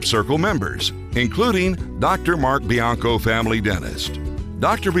Leadership Circle members, including Dr. Mark Bianco, family dentist.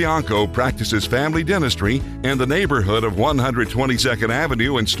 Dr. Bianco practices family dentistry in the neighborhood of 122nd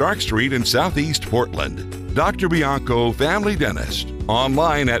Avenue and Stark Street in Southeast Portland. Dr. Bianco, family dentist,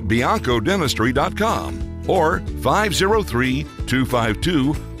 online at biancodentistry.com or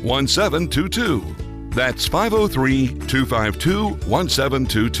 503-252-1722. That's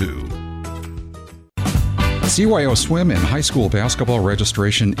 503-252-1722. CYO Swim and high school basketball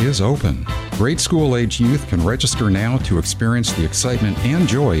registration is open. Grade school age youth can register now to experience the excitement and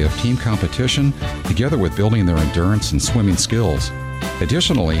joy of team competition, together with building their endurance and swimming skills.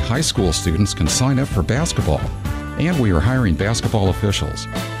 Additionally, high school students can sign up for basketball, and we are hiring basketball officials.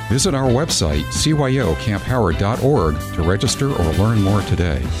 Visit our website, cyoCampHoward.org, to register or learn more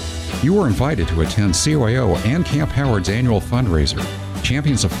today. You are invited to attend CYO and Camp Howard's annual fundraiser,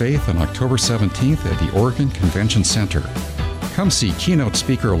 Champions of Faith, on October 17th at the Oregon Convention Center. Come see keynote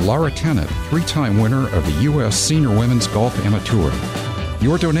speaker Laura Tennant, 3-time winner of the U.S. Senior Women's Golf Amateur.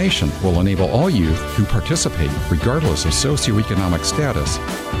 Your donation will enable all youth to participate regardless of socioeconomic status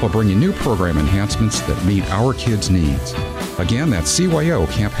while bringing new program enhancements that meet our kids' needs. Again, that's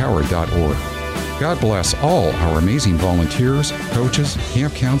cyoCampHoward.org. God bless all our amazing volunteers, coaches,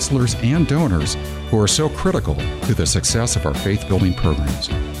 camp counselors, and donors who are so critical to the success of our faith-building programs.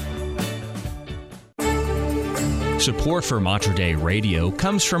 Support for Mater Dei Radio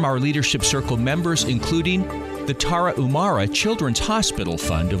comes from our Leadership Circle members, including the Tara Umara Children's Hospital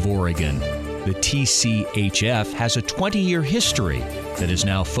Fund of Oregon. The TCHF has a 20-year history that is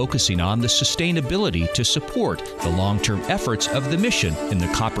now focusing on the sustainability to support the long-term efforts of the mission in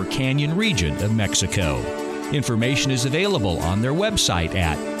the Copper Canyon region of Mexico. Information is available on their website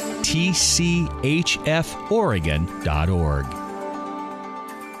at tchforegon.org.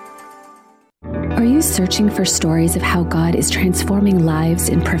 Are you searching for stories of how God is transforming lives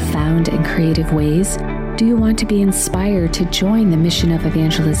in profound and creative ways? Do you want to be inspired to join the mission of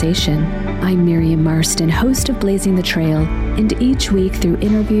evangelization? I'm Miriam Marston, host of Blazing the Trail, and each week through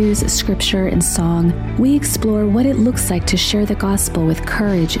interviews, scripture, and song, we explore what it looks like to share the gospel with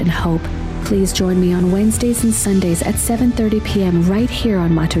courage and hope. Please join me on Wednesdays and Sundays at 7:30 p.m. right here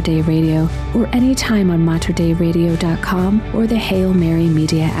on Mater Dei Radio, or anytime on materdeiradio.com or the Hail Mary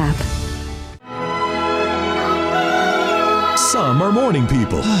Media app. Some are morning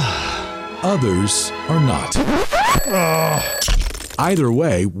people. Others are not. Either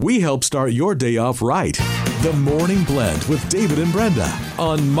way, we help start your day off right. The Morning Blend with David and Brenda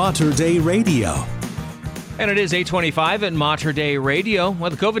on Mater Dei Radio. And it is 8:25 at Mater Dei Radio.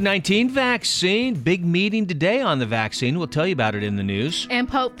 Well, the COVID-19 vaccine, big meeting today on the vaccine. We'll tell you about it in the news. And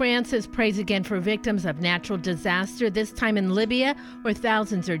Pope Francis prays again for victims of natural disaster, this time in Libya, where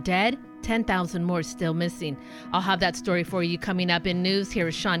thousands are dead, 10,000 more still missing. I'll have that story for you coming up in news. Here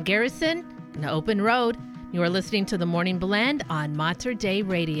is Sean Garrison, in Open Road. You are listening to The Morning Blend on Mater Dei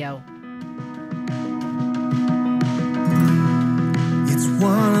Radio. It's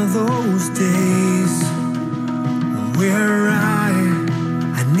one of those days where I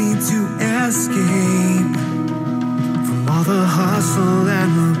need to escape from all the hustle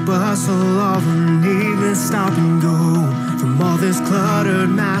and the bustle, all the needless stop and go, from all this cluttered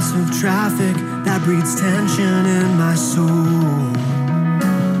mass of traffic that breeds tension in my soul.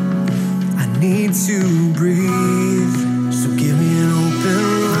 I need to breathe, so give me an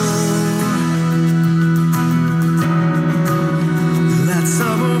open road. Let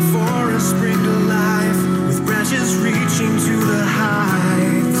summer forest spring to life, with branches reaching to the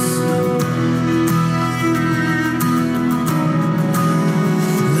heights.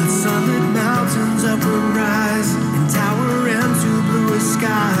 Let sunlit mountains upward rise and tower into bluest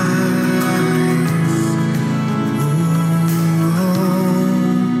skies.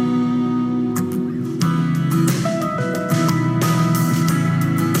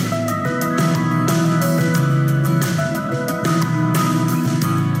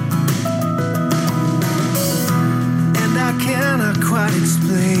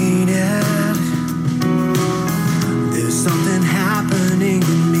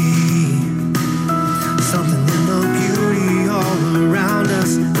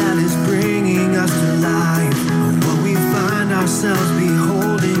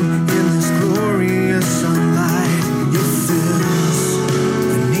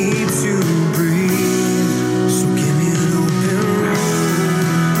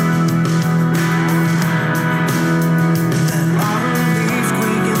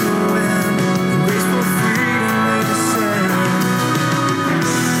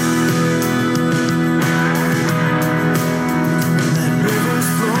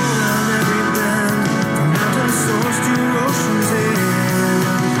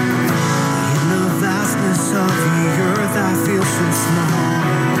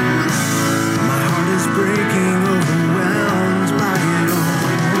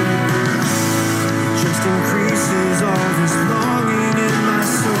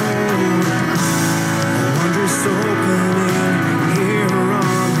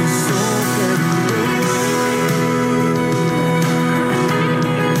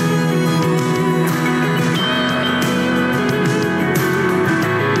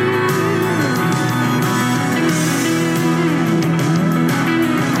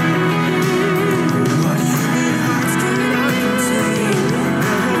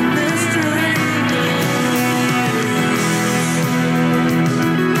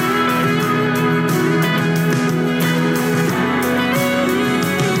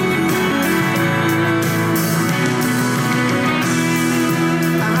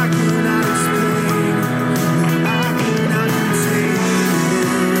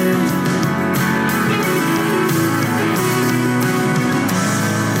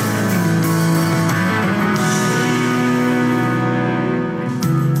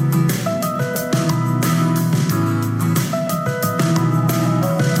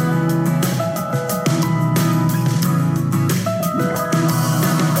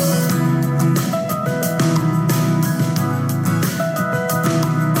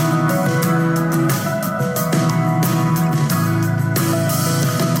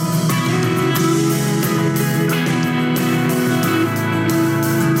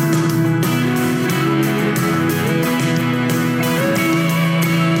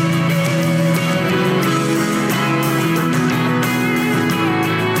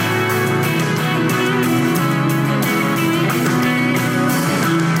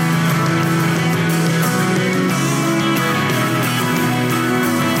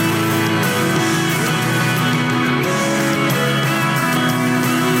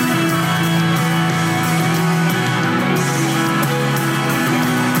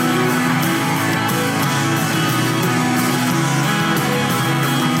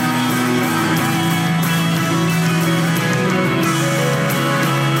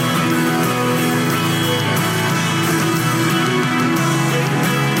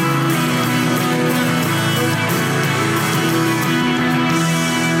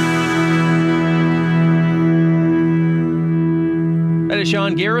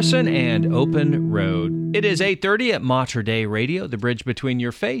 Sean Garrison and Open Road. It is 8:30 at Mater Dei Radio, the bridge between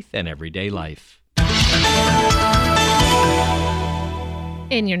your faith and everyday life.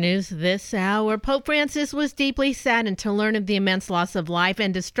 In your news this hour, Pope Francis was deeply saddened to learn of the immense loss of life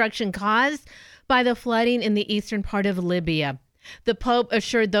and destruction caused by the flooding in the eastern part of Libya. The Pope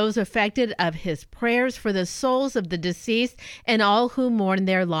assured those affected of his prayers for the souls of the deceased and all who mourn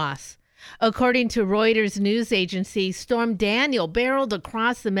their loss. According to Reuters news agency, Storm Daniel barreled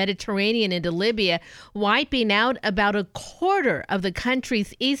across the Mediterranean into Libya, wiping out about a quarter of the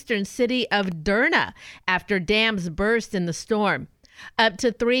country's eastern city of Derna after dams burst in the storm. Up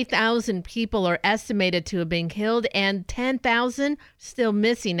to 3,000 people are estimated to have been killed and 10,000 still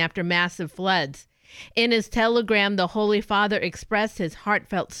missing after massive floods. In his telegram, the Holy Father expressed his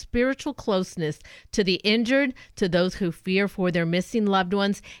heartfelt spiritual closeness to the injured, to those who fear for their missing loved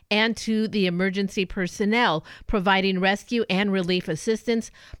ones, and to the emergency personnel providing rescue and relief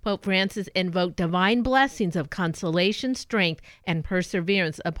assistance. Pope Francis invoked divine blessings of consolation, strength, and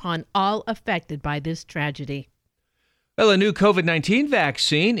perseverance upon all affected by this tragedy. Well, a new COVID-19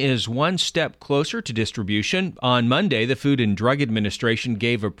 vaccine is one step closer to distribution. On Monday, the Food and Drug Administration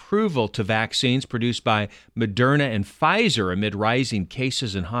gave approval to vaccines produced by Moderna and Pfizer amid rising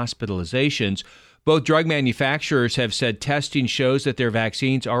cases and hospitalizations. Both drug manufacturers have said testing shows that their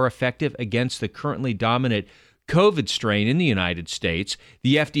vaccines are effective against the currently dominant COVID strain in the United States.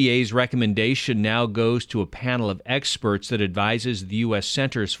 The FDA's recommendation now goes to a panel of experts that advises the U.S.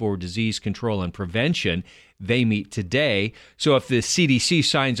 Centers for Disease Control and Prevention. They meet today. So if the CDC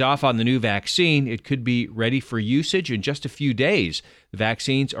signs off on the new vaccine, it could be ready for usage in just a few days. The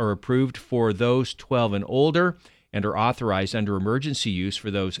vaccines are approved for those 12 and older and are authorized under emergency use for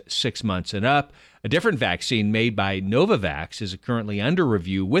those 6 months and up. A different vaccine made by Novavax is currently under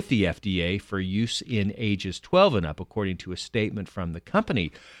review with the FDA for use in ages 12 and up, according to a statement from the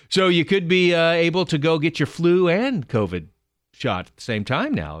company. So you could be able to go get your flu and COVID shot at the same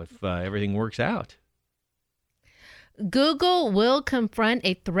time now if everything works out. Google will confront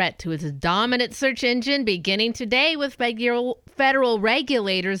a threat to its dominant search engine beginning today, with federal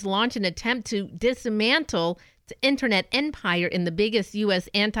regulators launch an attempt to dismantle its internet empire in the biggest U.S.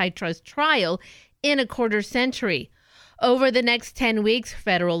 antitrust trial in a quarter century. Over the next 10 weeks,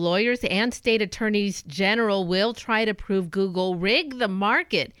 federal lawyers and state attorneys general will try to prove Google rigged the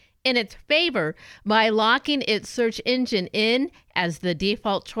market in its favor by locking its search engine in as the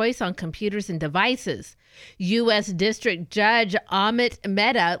default choice on computers and devices. U.S. District Judge Amit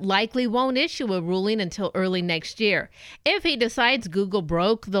Mehta likely won't issue a ruling until early next year. If he decides Google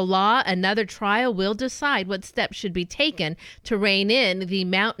broke the law, another trial will decide what steps should be taken to rein in the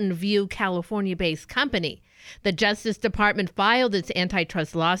Mountain View, California-based company. The Justice Department filed its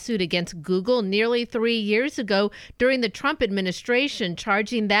antitrust lawsuit against Google nearly 3 years ago during the Trump administration,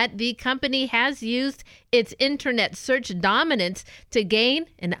 charging that the company has used its internet search dominance to gain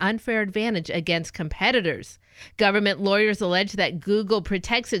an unfair advantage against competitors. Government lawyers allege that Google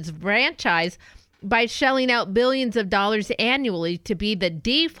protects its franchise by shelling out billions of dollars annually to be the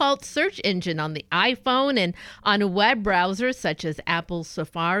default search engine on the iPhone and on web browsers such as Apple's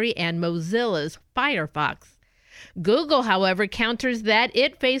Safari and Mozilla's Firefox. Google, however, counters that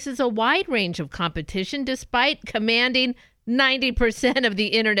it faces a wide range of competition despite commanding 90% of the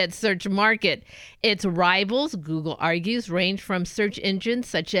internet search market. Its rivals, Google argues, range from search engines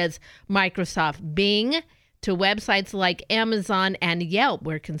such as Microsoft Bing to websites like Amazon and Yelp,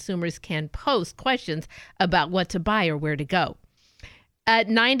 where consumers can post questions about what to buy or where to go.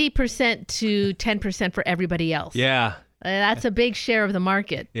 90% to 10% for everybody else. Yeah. That's a big share of the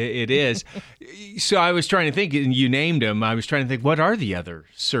market. It is. So I was trying to think, and you named them. I was trying to think, what are the other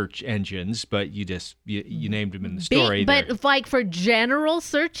search engines? But you named them in the story. But like for general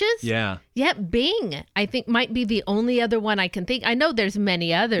searches? Yeah. Yeah, Bing, I think, might be the only other one I can think. I know there's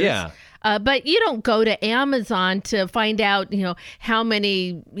many others. Yeah. But you don't go to Amazon to find out, how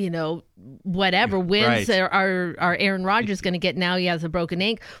many, whatever wins Right. are Aaron Rodgers going to get now he has a broken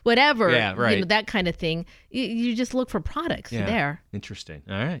ankle, whatever, Yeah, right. that kind of thing. You just look for products there. Interesting.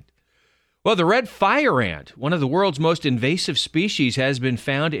 All right. Well, the red fire ant, one of the world's most invasive species, has been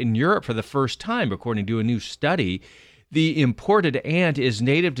found in Europe for the first time, according to a new study. The imported ant is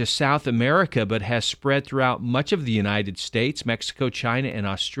native to South America, but has spread throughout much of the United States, Mexico, China, and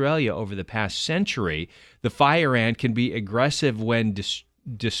Australia over the past century. The fire ant can be aggressive when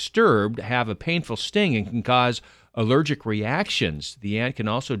disturbed, have a painful sting, and can cause allergic reactions. The ant can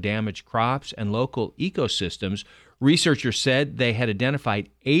also damage crops and local ecosystems. Researchers said they had identified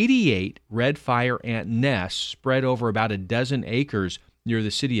 88 red fire ant nests spread over about a dozen acres near the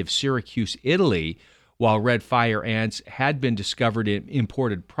city of Syracuse, Italy. while red fire ants had been discovered in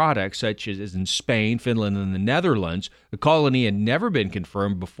imported products such as in Spain, Finland, and the Netherlands. The colony had never been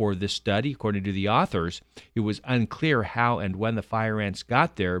confirmed before this study, according to the authors. It was unclear how and when the fire ants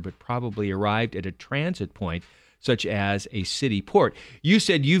got there, but probably arrived at a transit point, such as a city port. You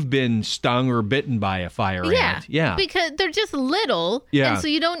said you've been stung or bitten by a fire ant. Yeah. Because they're just little. Yeah. And so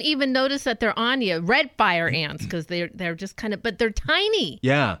you don't even notice that they're on you. Red fire ants, because they're just kind of, but they're tiny.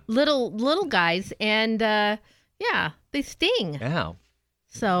 Yeah. Little guys. And they sting. Yeah.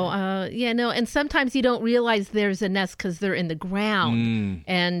 So, and sometimes you don't realize there's a nest because they're in the ground.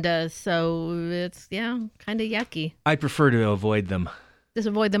 And so it's, kind of yucky. I prefer to avoid them. Just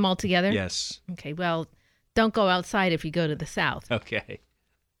avoid them altogether? Yes. Okay, well, don't go outside if you go to the south. Okay.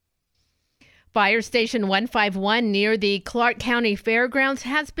 Fire Station 151 near the Clark County Fairgrounds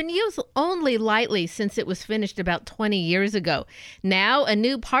has been used only lightly since it was finished about 20 years ago. Now, a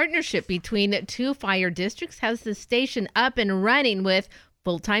new partnership between two fire districts has the station up and running with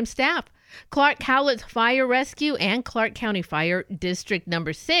full-time staff. Clark Cowlitz Fire Rescue and Clark County Fire District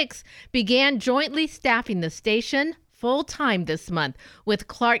Number 6 began jointly staffing the station full-time this month, with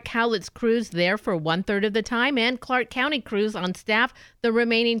Clark Cowlitz crews there for 1/3 of the time and Clark County crews on staff the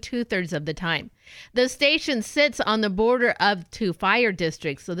remaining 2/3 of the time. The station sits on the border of two fire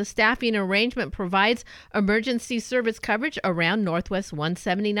districts, so the staffing arrangement provides emergency service coverage around Northwest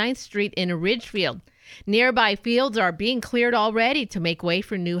 179th Street in Ridgefield. Nearby fields are being cleared already to make way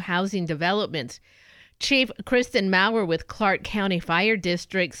for new housing developments. Chief Kristen Maurer with Clark County Fire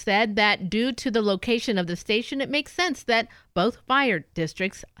District said that due to the location of the station, it makes sense that both fire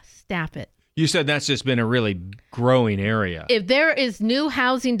districts staff it. You said that's just been a really growing area. If there is new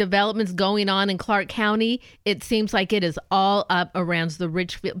housing developments going on in Clark County, it seems like it is all up around the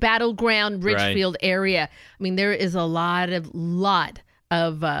Ridgefield, battleground Ridgefield area. I mean, there is a lot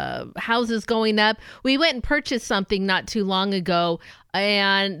of houses going up. We went and purchased something not too long ago,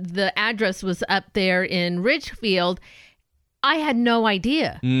 and the address was up there in Ridgefield. I had no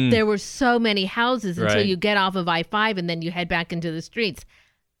idea. There were so many houses until you get off of I-5 and then you head back into the streets.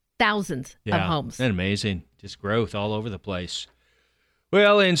 Thousands of homes. Isn't that amazing? Just growth all over the place.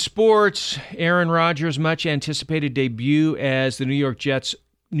 Well, in sports, Aaron Rodgers' much anticipated debut as the New York Jets'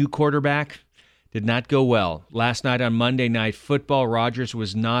 new quarterback did not go well. Last night on Monday Night Football, Rodgers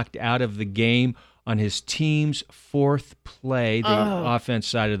was knocked out of the game on his team's fourth play, the offense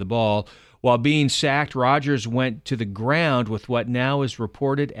side of the ball. While being sacked, Rodgers went to the ground with what now is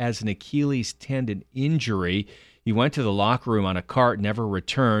reported as an Achilles tendon injury. He went to the locker room on a cart, never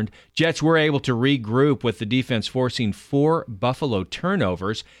returned. Jets were able to regroup with the defense forcing 4 Buffalo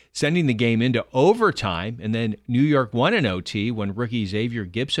turnovers, sending the game into overtime, and then New York won in OT when rookie Xavier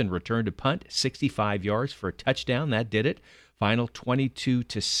Gibson returned to punt 65 yards for a touchdown. That did it. Final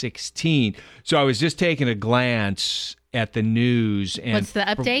 22-16. So I was just taking a glance at the news. And what's the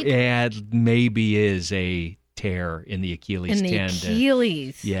update? It maybe is a tear in the Achilles tendon.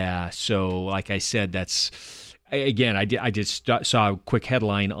 Achilles. Yeah. So like I said, that's... Again, I just saw a quick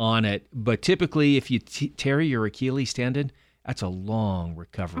headline on it, but typically if you tear your Achilles tendon, that's a long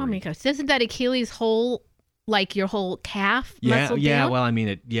recovery. Oh my gosh. Doesn't that Achilles whole like your whole calf muscle Yeah, down? well, I mean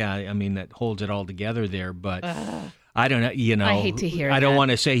that holds it all together there, but I don't know, I hate to hear I don't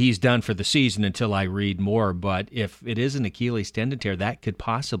want to say he's done for the season until I read more, but if it is an Achilles tendon tear, that could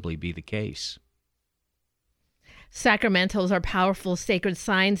possibly be the case. Sacramentals are powerful sacred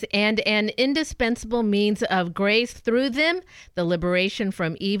signs and an indispensable means of grace. Through them, the liberation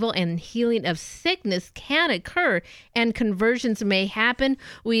from evil and healing of sickness can occur and conversions may happen.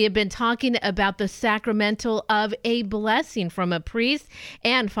 We have been talking about the sacramental of a blessing from a priest,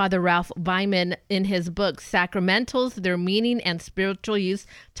 and Father Ralph Byman in his book, Sacramentals, Their Meaning and Spiritual Use,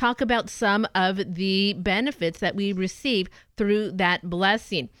 talk about some of the benefits that we receive through that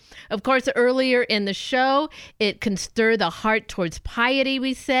blessing. Of course, earlier in the show, it can stir the heart towards piety,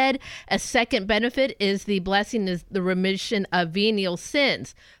 we said. A second benefit is the blessing is the remission of venial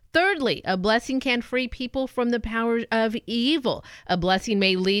sins. Thirdly, a blessing can free people from the power of evil. A blessing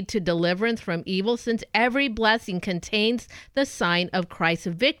may lead to deliverance from evil, since every blessing contains the sign of Christ's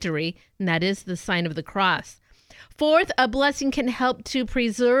victory, and that is the sign of the cross. Fourth, a blessing can help to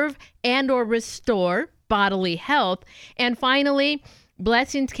preserve and or restore bodily health. And finally,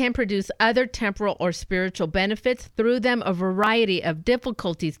 blessings can produce other temporal or spiritual benefits. Through them, a variety of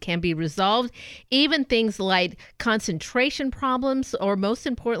difficulties can be resolved, even things like concentration problems, or most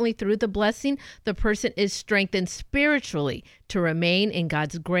importantly, through the blessing, the person is strengthened spiritually to remain in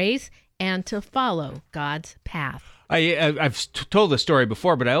God's grace and to follow God's path. I've told the story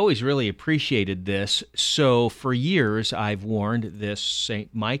before, but I always really appreciated this. So for years, I've worn this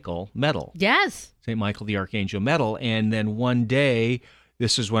St. Michael medal. Yes. St. Michael the Archangel medal. And then one day,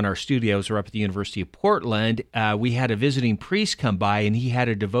 this is when our studios were up at the University of Portland, we had a visiting priest come by, and he had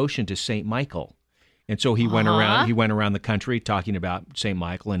a devotion to St. Michael. And so he went around the country talking about St.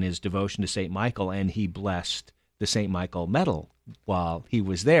 Michael and his devotion to St. Michael, and he blessed the St. Michael medal while he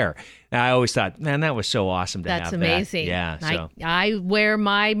was there. Now, I always thought, man, that was so awesome to have that. That's amazing. Yeah. So. I wear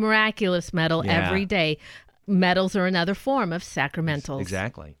my miraculous medal every day. Medals are another form of sacramentals.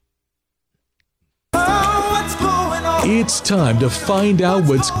 Exactly. It's time to find out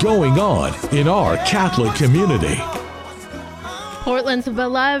what's going on in our Catholic community. Portland's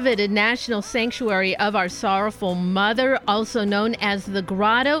beloved National Sanctuary of Our Sorrowful Mother, also known as the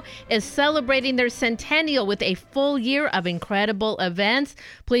Grotto, is celebrating their centennial with a full year of incredible events.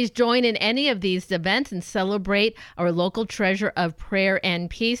 Please join in any of these events and celebrate our local treasure of prayer and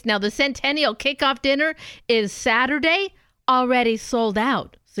peace. Now, the centennial kickoff dinner is Saturday, already sold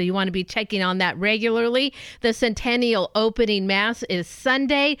out. So you want to be checking on that regularly. The Centennial opening mass is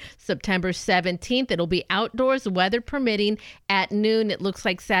Sunday, September 17th. It'll be outdoors, weather permitting, at noon. It looks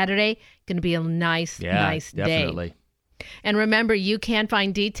like Saturday. Going to be a nice definitely. day. And remember, you can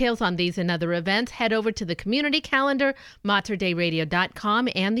find details on these and other events. Head over to the community calendar, materdeiradio.com,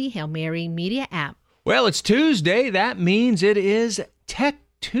 and the Hail Mary Media app. Well, it's Tuesday. That means it is Tech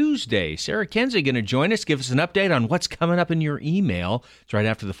Tuesday. Sarah Kenzie going to join us, give us an update on what's coming up in your email. It's right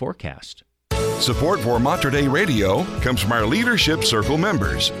after the forecast. Support for Mater Dei Radio comes from our Leadership Circle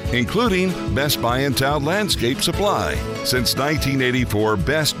members, including Best Buy in Town Landscape Supply. Since 1984,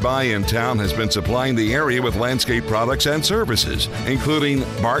 Best Buy in Town has been supplying the area with landscape products and services, including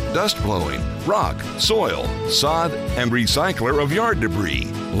bark dust blowing, rock, soil, sod, and recycler of yard debris.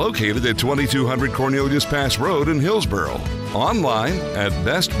 Located at 2200 Cornelius Pass Road in Hillsboro. Online at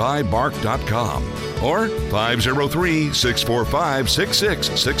bestbuybark.com or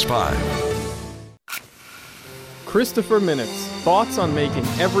 503-645-6665. Christopher Minutes, thoughts on making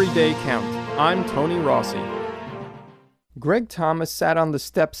every day count. I'm Tony Rossi. Greg Thomas sat on the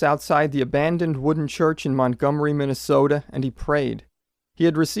steps outside the abandoned wooden church in Montgomery, Minnesota, and he prayed. He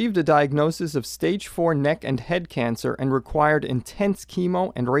had received a diagnosis of stage 4 neck and head cancer and required intense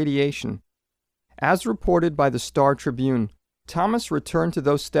chemo and radiation. As reported by the Star Tribune, Thomas returned to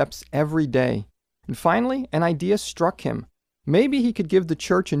those steps every day. And finally, an idea struck him. Maybe he could give the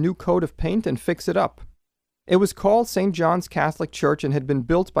church a new coat of paint and fix it up. It was called St. John's Catholic Church and had been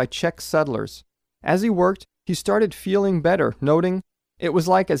built by Czech settlers. As he worked, he started feeling better, noting, "It was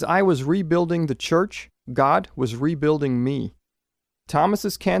like as I was rebuilding the church, God was rebuilding me."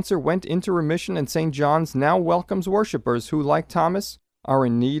 Thomas's cancer went into remission, and St. John's now welcomes worshipers who, like Thomas, are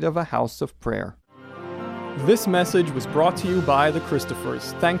in need of a house of prayer. This message was brought to you by the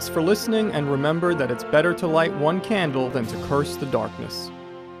Christophers. Thanks for listening, and remember that it's better to light one candle than to curse the darkness.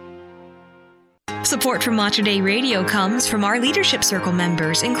 Support for Mater Dei Radio comes from our Leadership Circle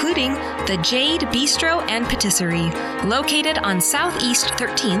members, including the Jade Bistro and Patisserie, located on Southeast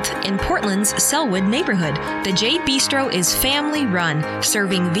 13th in Portland's Selwood neighborhood. The Jade Bistro is family-run,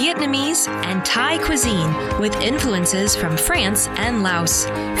 serving Vietnamese and Thai cuisine with influences from France and Laos.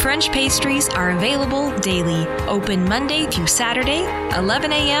 French pastries are available daily, open Monday through Saturday,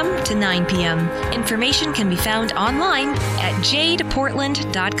 11 a.m. to 9 p.m. Information can be found online at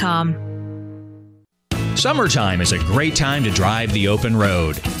jadeportland.com. Summertime is a great time to drive the open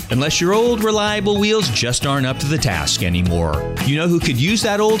road. Unless your old reliable wheels just aren't up to the task anymore. You know who could use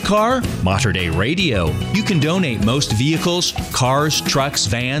that old car? Mater Dei Radio. You can donate most vehicles, cars, trucks,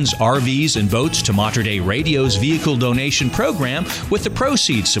 vans, RVs, and boats to Mater Dei Radio's vehicle donation program, with the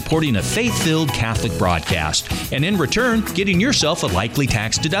proceeds supporting a faith-filled Catholic broadcast, and in return, getting yourself a likely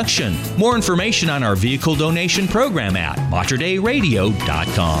tax deduction. More information on our vehicle donation program at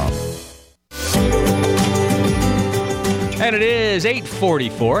materdeiradio.com. And it is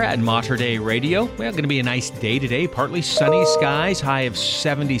 8:44 at Mater Dei Radio. Well, going to be a nice day today. Partly sunny skies, high of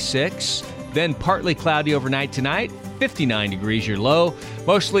 76. Then partly cloudy overnight tonight, 59 degrees your low.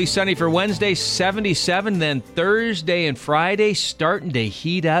 Mostly sunny for Wednesday, 77. Then Thursday and Friday starting to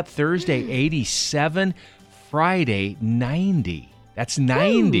heat up. Thursday, 87. Friday, 90. That's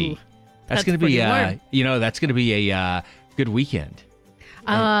 90. That's going to be, that's going to be a good weekend.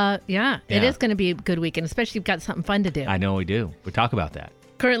 It is going to be a good weekend, especially if you've got something fun to do. I know we do. We'll talk about that.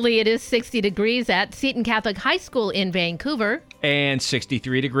 Currently, it is 60 degrees at Seton Catholic High School in Vancouver. And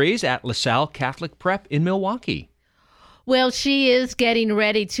 63 degrees at LaSalle Catholic Prep in Milwaukee. Well, she is getting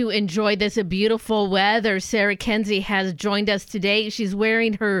ready to enjoy this beautiful weather. Sarah Kenzie has joined us today. She's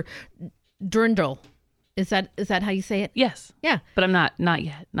wearing her dirndl. Is that how you say it? Yes. Yeah. But I'm not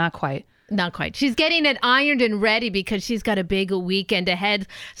yet. Not quite. Not quite. She's getting it ironed and ready because she's got a big weekend ahead.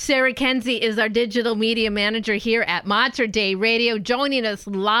 Sarah Kenzie is our digital media manager here at Mater Dei Radio, joining us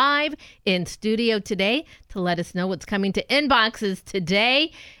live in studio today to let us know what's coming to inboxes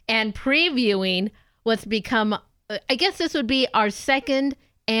today and previewing what's become, I guess this would be our second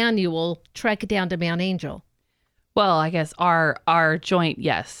annual trek down to Mount Angel. Well, I guess our joint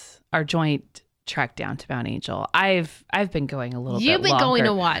trek down to Mount Angel. I've been going a little bit You've been longer. going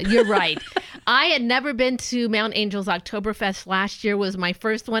a while. You're right. I had never been to Mount Angel's Oktoberfest. Last year was my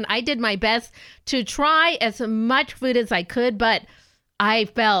first one. I did my best to try as much food as I could, but I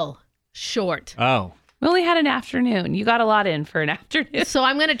fell short. Oh. We only had an afternoon. You got a lot in for an afternoon. So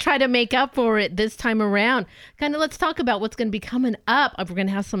I'm going to try to make up for it this time around. Kind of let's talk about what's going to be coming up. We're going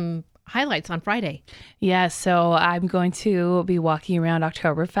to have some highlights on Friday. Yeah, so I'm going to be walking around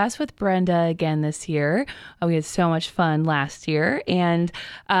Oktoberfest with Brenda again this year. We had so much fun last year. And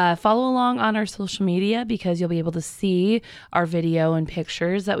follow along on our social media because you'll be able to see our video and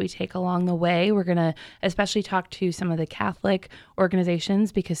pictures that we take along the way. We're going to especially talk to some of the Catholic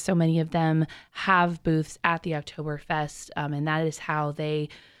organizations because so many of them have booths at the Oktoberfest, and that is how they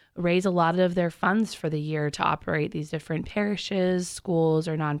raise a lot of their funds for the year to operate these different parishes, schools,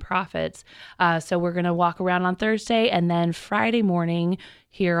 or nonprofits. So we're going to walk around on Thursday, and then Friday morning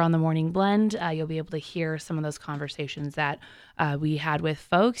here on the Morning Blend, you'll be able to hear some of those conversations that we had with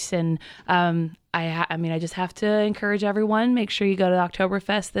folks. And I just have to encourage everyone, make sure you go to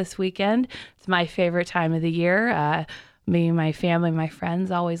Oktoberfest this weekend. It's my favorite time of the year. Me, my family, my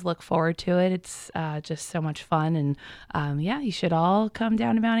friends always look forward to it. It's just so much fun. And you should all come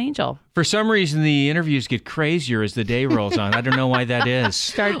down to Mount Angel. For some reason, the interviews get crazier as the day rolls on. I don't know why that is.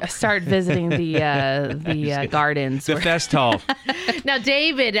 Start visiting the gardens. The fest hall. Now,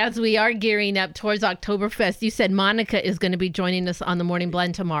 David, as we are gearing up towards Oktoberfest, you said Monica is going to be joining us on the Morning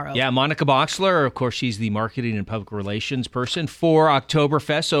Blend tomorrow. Yeah, Monica Boxler, of course, she's the marketing and public relations person for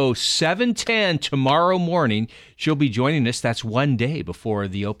Oktoberfest. So 7:10 tomorrow morning, she'll be joining us. That's one day before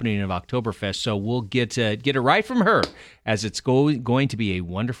the opening of Oktoberfest. So we'll get it right from her as it's going to be a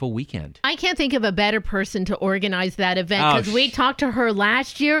wonderful weekend. I can't think of a better person to organize that event because we talked to her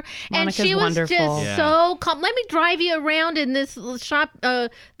last year and she was wonderful. Just so calm. Let me drive you around in this shop, this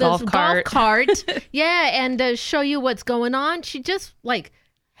golf cart. Yeah, and show you what's going on. She just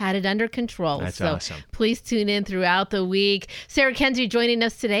had it under control. That's awesome. Please tune in throughout the week. Sarah Kenzie joining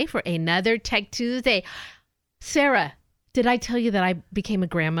us today for another Tech Tuesday. Sarah, did I tell you that I became a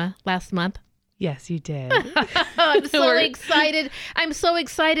grandma last month? Yes, you did. I'm so excited. I'm so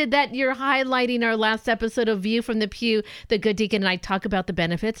excited that you're highlighting our last episode of View from the Pew. The Good Deacon and I talk about the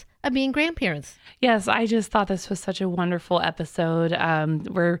benefits of being grandparents. Yes, I just thought this was such a wonderful episode.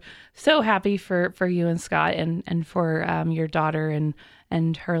 We're so happy for you and Scott and for your daughter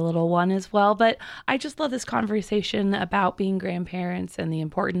and her little one as well. But I just love this conversation about being grandparents and the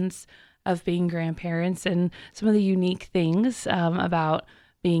importance of being grandparents and some of the unique things about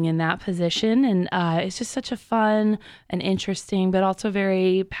being in that position. And it's just such a fun and interesting, but also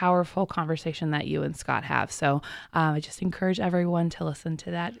very powerful conversation that you and Scott have. So I just encourage everyone to listen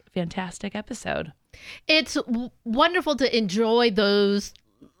to that fantastic episode. It's wonderful to enjoy those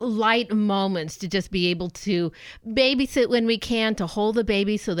light moments, to just be able to babysit when we can, to hold the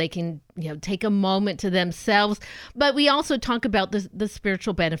baby so they can take a moment to themselves. But we also talk about the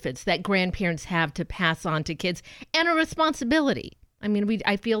spiritual benefits that grandparents have to pass on to kids and a responsibility. I mean,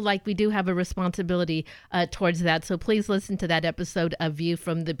 I feel like we do have a responsibility towards that. So please listen to that episode of View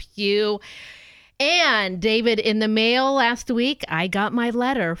from the Pew. And David, in the mail last week, I got my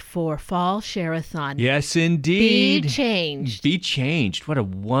letter for Fall Share-a-thon. Yes, indeed. Be changed. Be changed. What a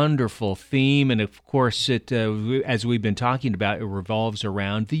wonderful theme. And of course, it as we've been talking about, it revolves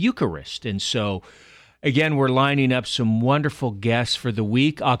around the Eucharist. And so, again, we're lining up some wonderful guests for the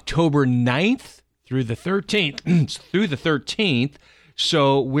week, October 9th through the 13th.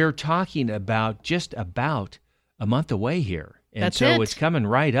 So we're talking about just about a month away here. And That's so it. It's coming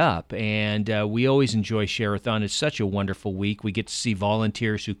right up, and we always enjoy Share-a-thon. It's such a wonderful week. We get to see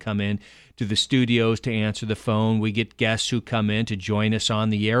volunteers who come in to the studios to answer the phone. We get guests who come in to join us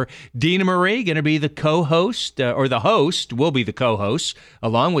on the air. Dina Marie going to be the co-host, or the host will be the co-host,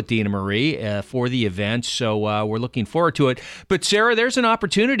 along with Dina Marie for the event. So we're looking forward to it. But Sarah, there's an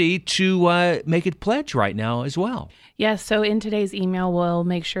opportunity to make a pledge right now as well. Yes, so in today's email, we'll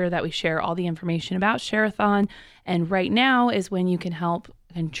make sure that we share all the information about Share-a-thon. And right now is when you can help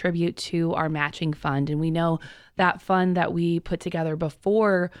contribute to our matching fund. And we know that fund that we put together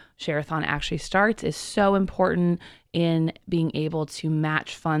before Share-a-thon actually starts is so important. in being able to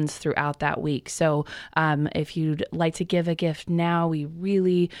match funds throughout that week. So if you'd like to give a gift now, we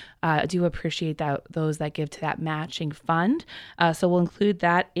really do appreciate those that give to that matching fund. So we'll include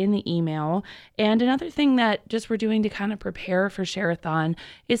that in the email. And another thing that just we're doing to kind of prepare for Share-a-thon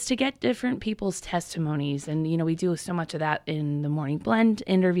is to get different people's testimonies. And, we do so much of that in the Morning Blend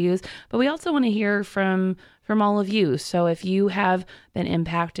interviews, but we also want to hear from all of you. So if you have been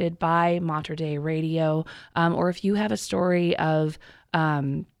impacted by Mater Dei Radio, or if you have a story of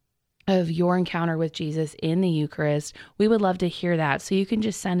your encounter with Jesus in the Eucharist, we would love to hear that. So you can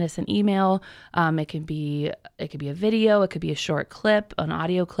just send us an email. It could be a video, it could be a short clip, an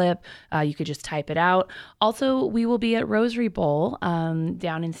audio clip. You could just type it out. Also, we will be at Rosary Bowl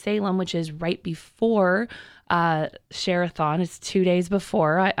down in Salem, which is right before Share-a-thon. It's 2 days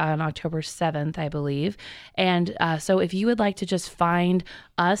before, on October 7th, I believe. And so if you would like to just find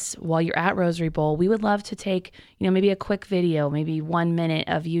us while you're at Rosary Bowl, we would love to take, maybe a quick video, maybe 1 minute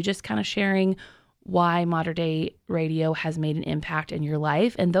of you just kind of sharing why Mater Dei Radio has made an impact in your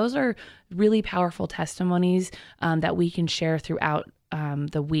life. And those are really powerful testimonies that we can share throughout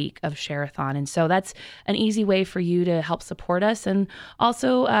the week of Share-a-thon. And so that's an easy way for you to help support us. And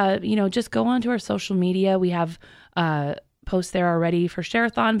also, just go onto our social media. We have posts there already for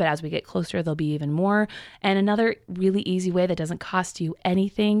Share-a-thon, but as we get closer, there'll be even more. And another really easy way that doesn't cost you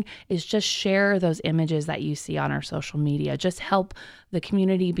anything is just share those images that you see on our social media. Just help the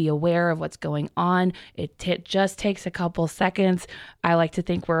community be aware of what's going on. It just takes a couple seconds. I like to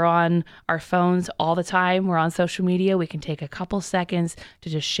think we're on our phones all the time. We're on social media. We can take a couple seconds to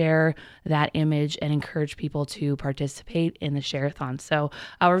just share that image and encourage people to participate in the Share-a-thon. So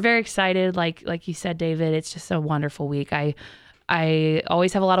we're very excited. Like you said, David, it's just a wonderful week. I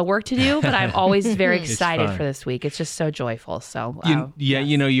always have a lot of work to do, but I'm always very excited for this week. It's just so joyful. So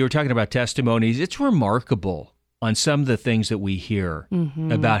you were talking about testimonies. It's remarkable on some of the things that we hear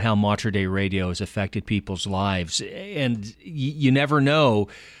about how Mater Dei Radio has affected people's lives. And you never know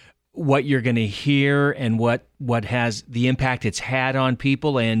what you're going to hear and what has the impact it's had on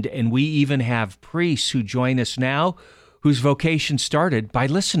people. And we even have priests who join us now whose vocation started by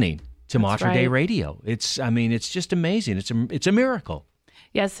listening to Mater Dei Radio. It's just amazing. It's a miracle.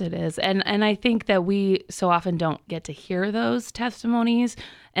 Yes, it is. And I think that we so often don't get to hear those testimonies.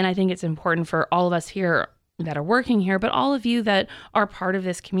 And I think it's important for all of us here that are working here, but all of you that are part of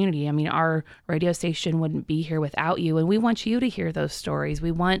this community. Our radio station wouldn't be here without you, and we want you to hear those stories.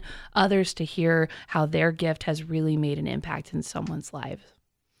 We want others to hear how their gift has really made an impact in someone's life.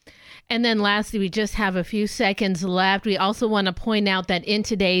 And then lastly, we just have a few seconds left. We also want to point out that in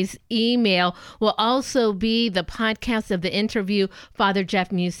today's email will also be the podcast of the interview Father Jeff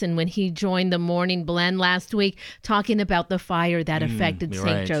Mewson when he joined the Morning Blend last week, talking about the fire that affected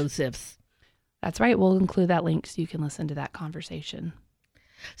St. Joseph's. That's right. We'll include that link so you can listen to that conversation.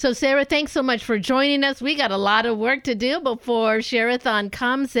 So, Sarah, thanks so much for joining us. We got a lot of work to do before Share-a-thon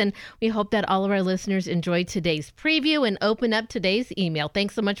comes, and we hope that all of our listeners enjoyed today's preview and open up today's email.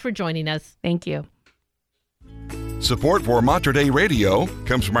 Thanks so much for joining us. Thank you. Support for Mater Dei Radio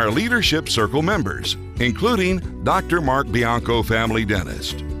comes from our Leadership Circle members, including Dr. Mark Bianco, family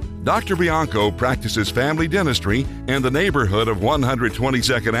dentist. Dr. Bianco practices family dentistry in the neighborhood of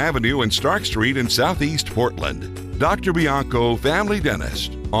 122nd Avenue and Stark Street in Southeast Portland. Dr. Bianco, family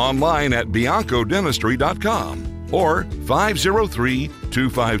dentist, online at biancodentistry.com or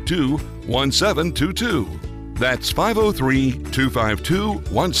 503-252-1722. That's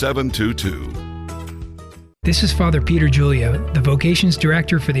 503-252-1722. This is Father Peter Giulio, the Vocations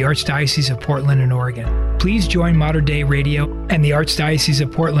Director for the Archdiocese of Portland and Oregon. Please join Mater Dei Radio and the Archdiocese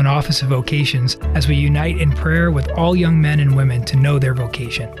of Portland Office of Vocations as we unite in prayer with all young men and women to know their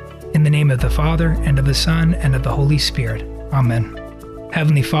vocation. In the name of the Father, and of the Son, and of the Holy Spirit. Amen.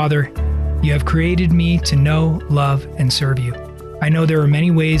 Heavenly Father, you have created me to know, love, and serve you. I know there are many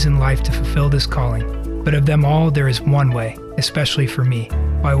ways in life to fulfill this calling, but of them all there is one way, especially for me,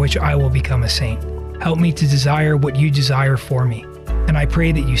 by which I will become a saint. Help me to desire what you desire for me, and I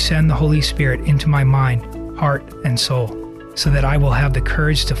pray that you send the Holy Spirit into my mind, heart, and soul, so that I will have the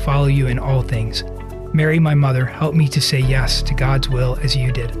courage to follow you in all things. Mary, my mother, help me to say yes to God's will as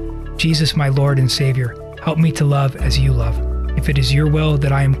you did. Jesus, my Lord and Savior, help me to love as you love. If it is your will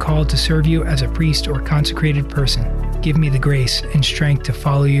that I am called to serve you as a priest or consecrated person, give me the grace and strength to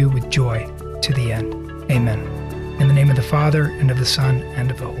follow you with joy to the end. Amen. In the name of the Father, and of the Son, and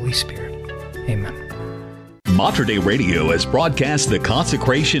of the Holy Spirit. Amen. Mater Dei Radio has broadcast the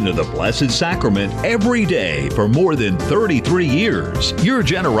consecration of the Blessed Sacrament every day for more than 33 years. Your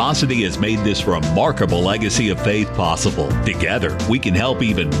generosity has made this remarkable legacy of faith possible. Together, we can help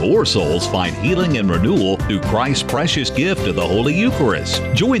even more souls find healing and renewal through Christ's precious gift of the Holy Eucharist.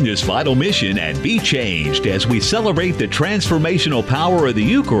 Join this vital mission and be changed as we celebrate the transformational power of the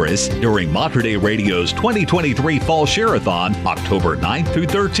Eucharist during Mater Dei Radio's 2023 Fall Share-a-thon, October 9th through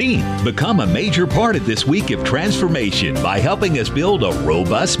 13th. Become a major part of this week of transformation by helping us build a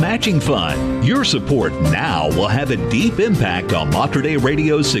robust matching fund. Your support now will have a deep impact on Mater Dei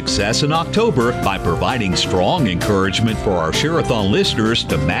Radio's success in October by providing strong encouragement for our Share-a-thon listeners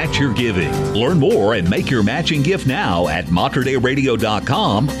to match your giving. Learn more and make your matching gift now at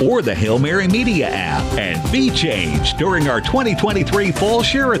materdeiradio.com or the Hail Mary Media app. And be changed during our 2023 Fall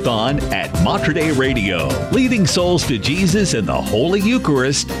Share-a-thon at Mater Dei Radio, leading souls to Jesus and the Holy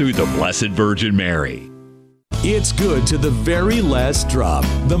Eucharist through the Blessed Virgin Mary. It's good to the very last drop.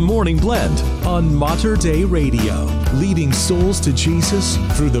 The Morning Blend on Mater Dei Radio, leading souls to Jesus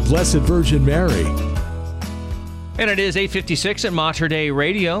through the Blessed Virgin Mary. And it is 8:56 at Mater Dei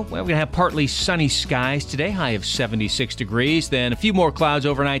Radio. Well, we're going to have partly sunny skies today, high of 76 degrees. Then a few more clouds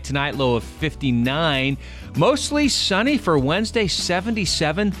overnight tonight, low of 59. Mostly sunny for Wednesday,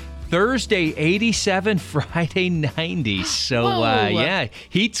 77. Thursday, 87. Friday, 90. So, yeah,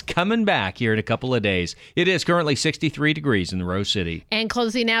 heat's coming back here in a couple of days. It is currently 63 degrees in the Rose City. And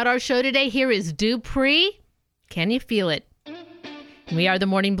closing out our show today, here is Dupree. Can you feel it? We are the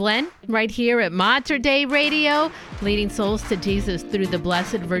Morning Blend right here at Mater Dei Radio, leading souls to Jesus through the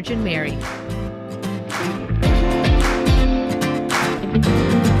Blessed Virgin Mary.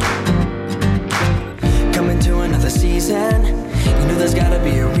 Coming to another season, you know there's gotta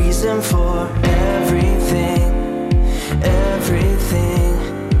be a reason for everything, everything.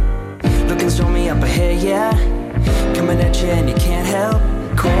 Looking stormy up ahead, yeah, coming at you and you can't help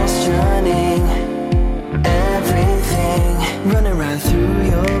questioning everything. Running right through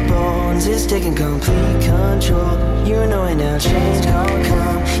your bones, it's taking complete control. You know it now, change gon'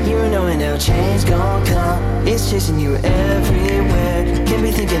 come. You know it now, change gon' come. It's chasing you everywhere, can't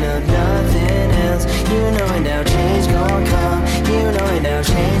be thinking of nothing else. You know it now, change gon' come. You know it now,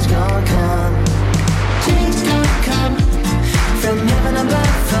 change gon' come. Change gon' come. From heaven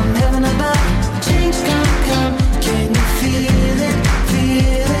above, from heaven above. Change gon' come. Can you feel it,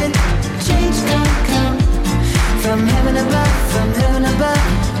 feel it? Change gon' come. From heaven above, from heaven above,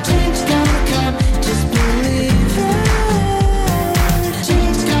 change gonna come, just believe it.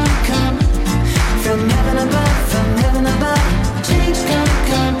 Change gonna come, from heaven above, change gonna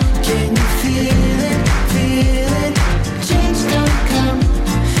come. Can you feel it, feel it? Change gonna come,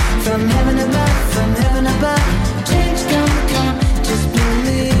 from heaven above, change gonna come, just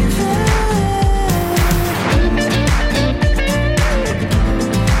believe it.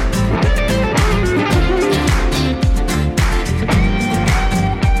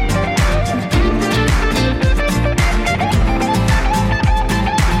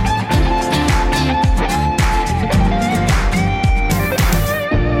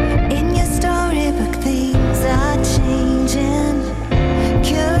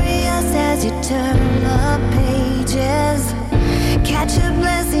 Turn the pages, catch a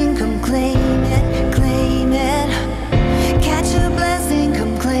blessing, come claim it, claim it. Catch a blessing,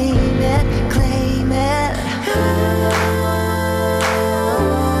 come claim it, claim it.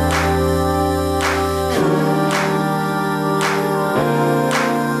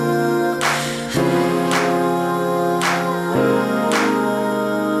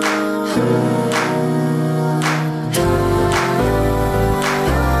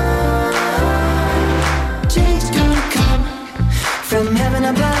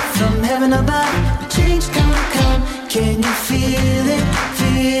 From heaven above, change gonna come. Can you feel it,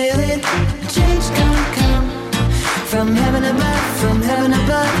 feel it? Change gonna come. From heaven above,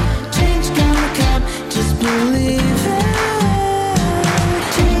 change gonna come. Just believe it.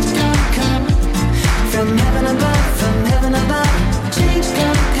 Change gonna come. From heaven above, change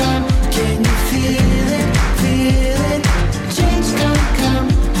gonna come. Can you feel it, feel it? Change gonna come.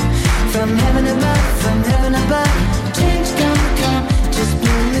 From heaven above, change gonna come. Just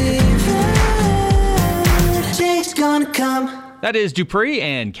believe it. Change gonna come. That is Dupree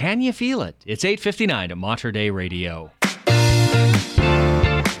and Can You Feel It? It's 8:59 at Mater Dei Radio.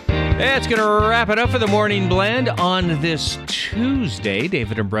 That's going to wrap it up for the Morning Blend on this Tuesday.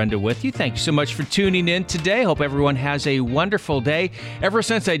 David and Brenda with you. Thank you so much for tuning in today. Hope everyone has a wonderful day. Ever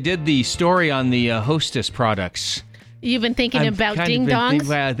since I did the story on the Hostess products, you've been thinking about ding-dongs?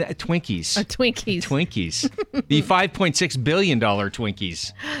 Twinkies. Twinkies. Twinkies. The $5.6 billion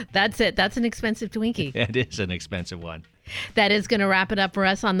Twinkies. That's it. That's an expensive Twinkie. It is an expensive one. That is going to wrap it up for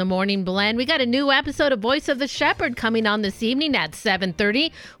us on the Morning Blend. We got a new episode of Voice of the Shepherd coming on this evening at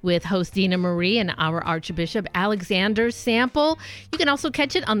 7:30 with host Dina Marie and our Archbishop Alexander Sample. You can also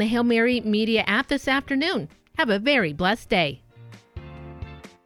catch it on the Hail Mary Media app this afternoon. Have a very blessed day.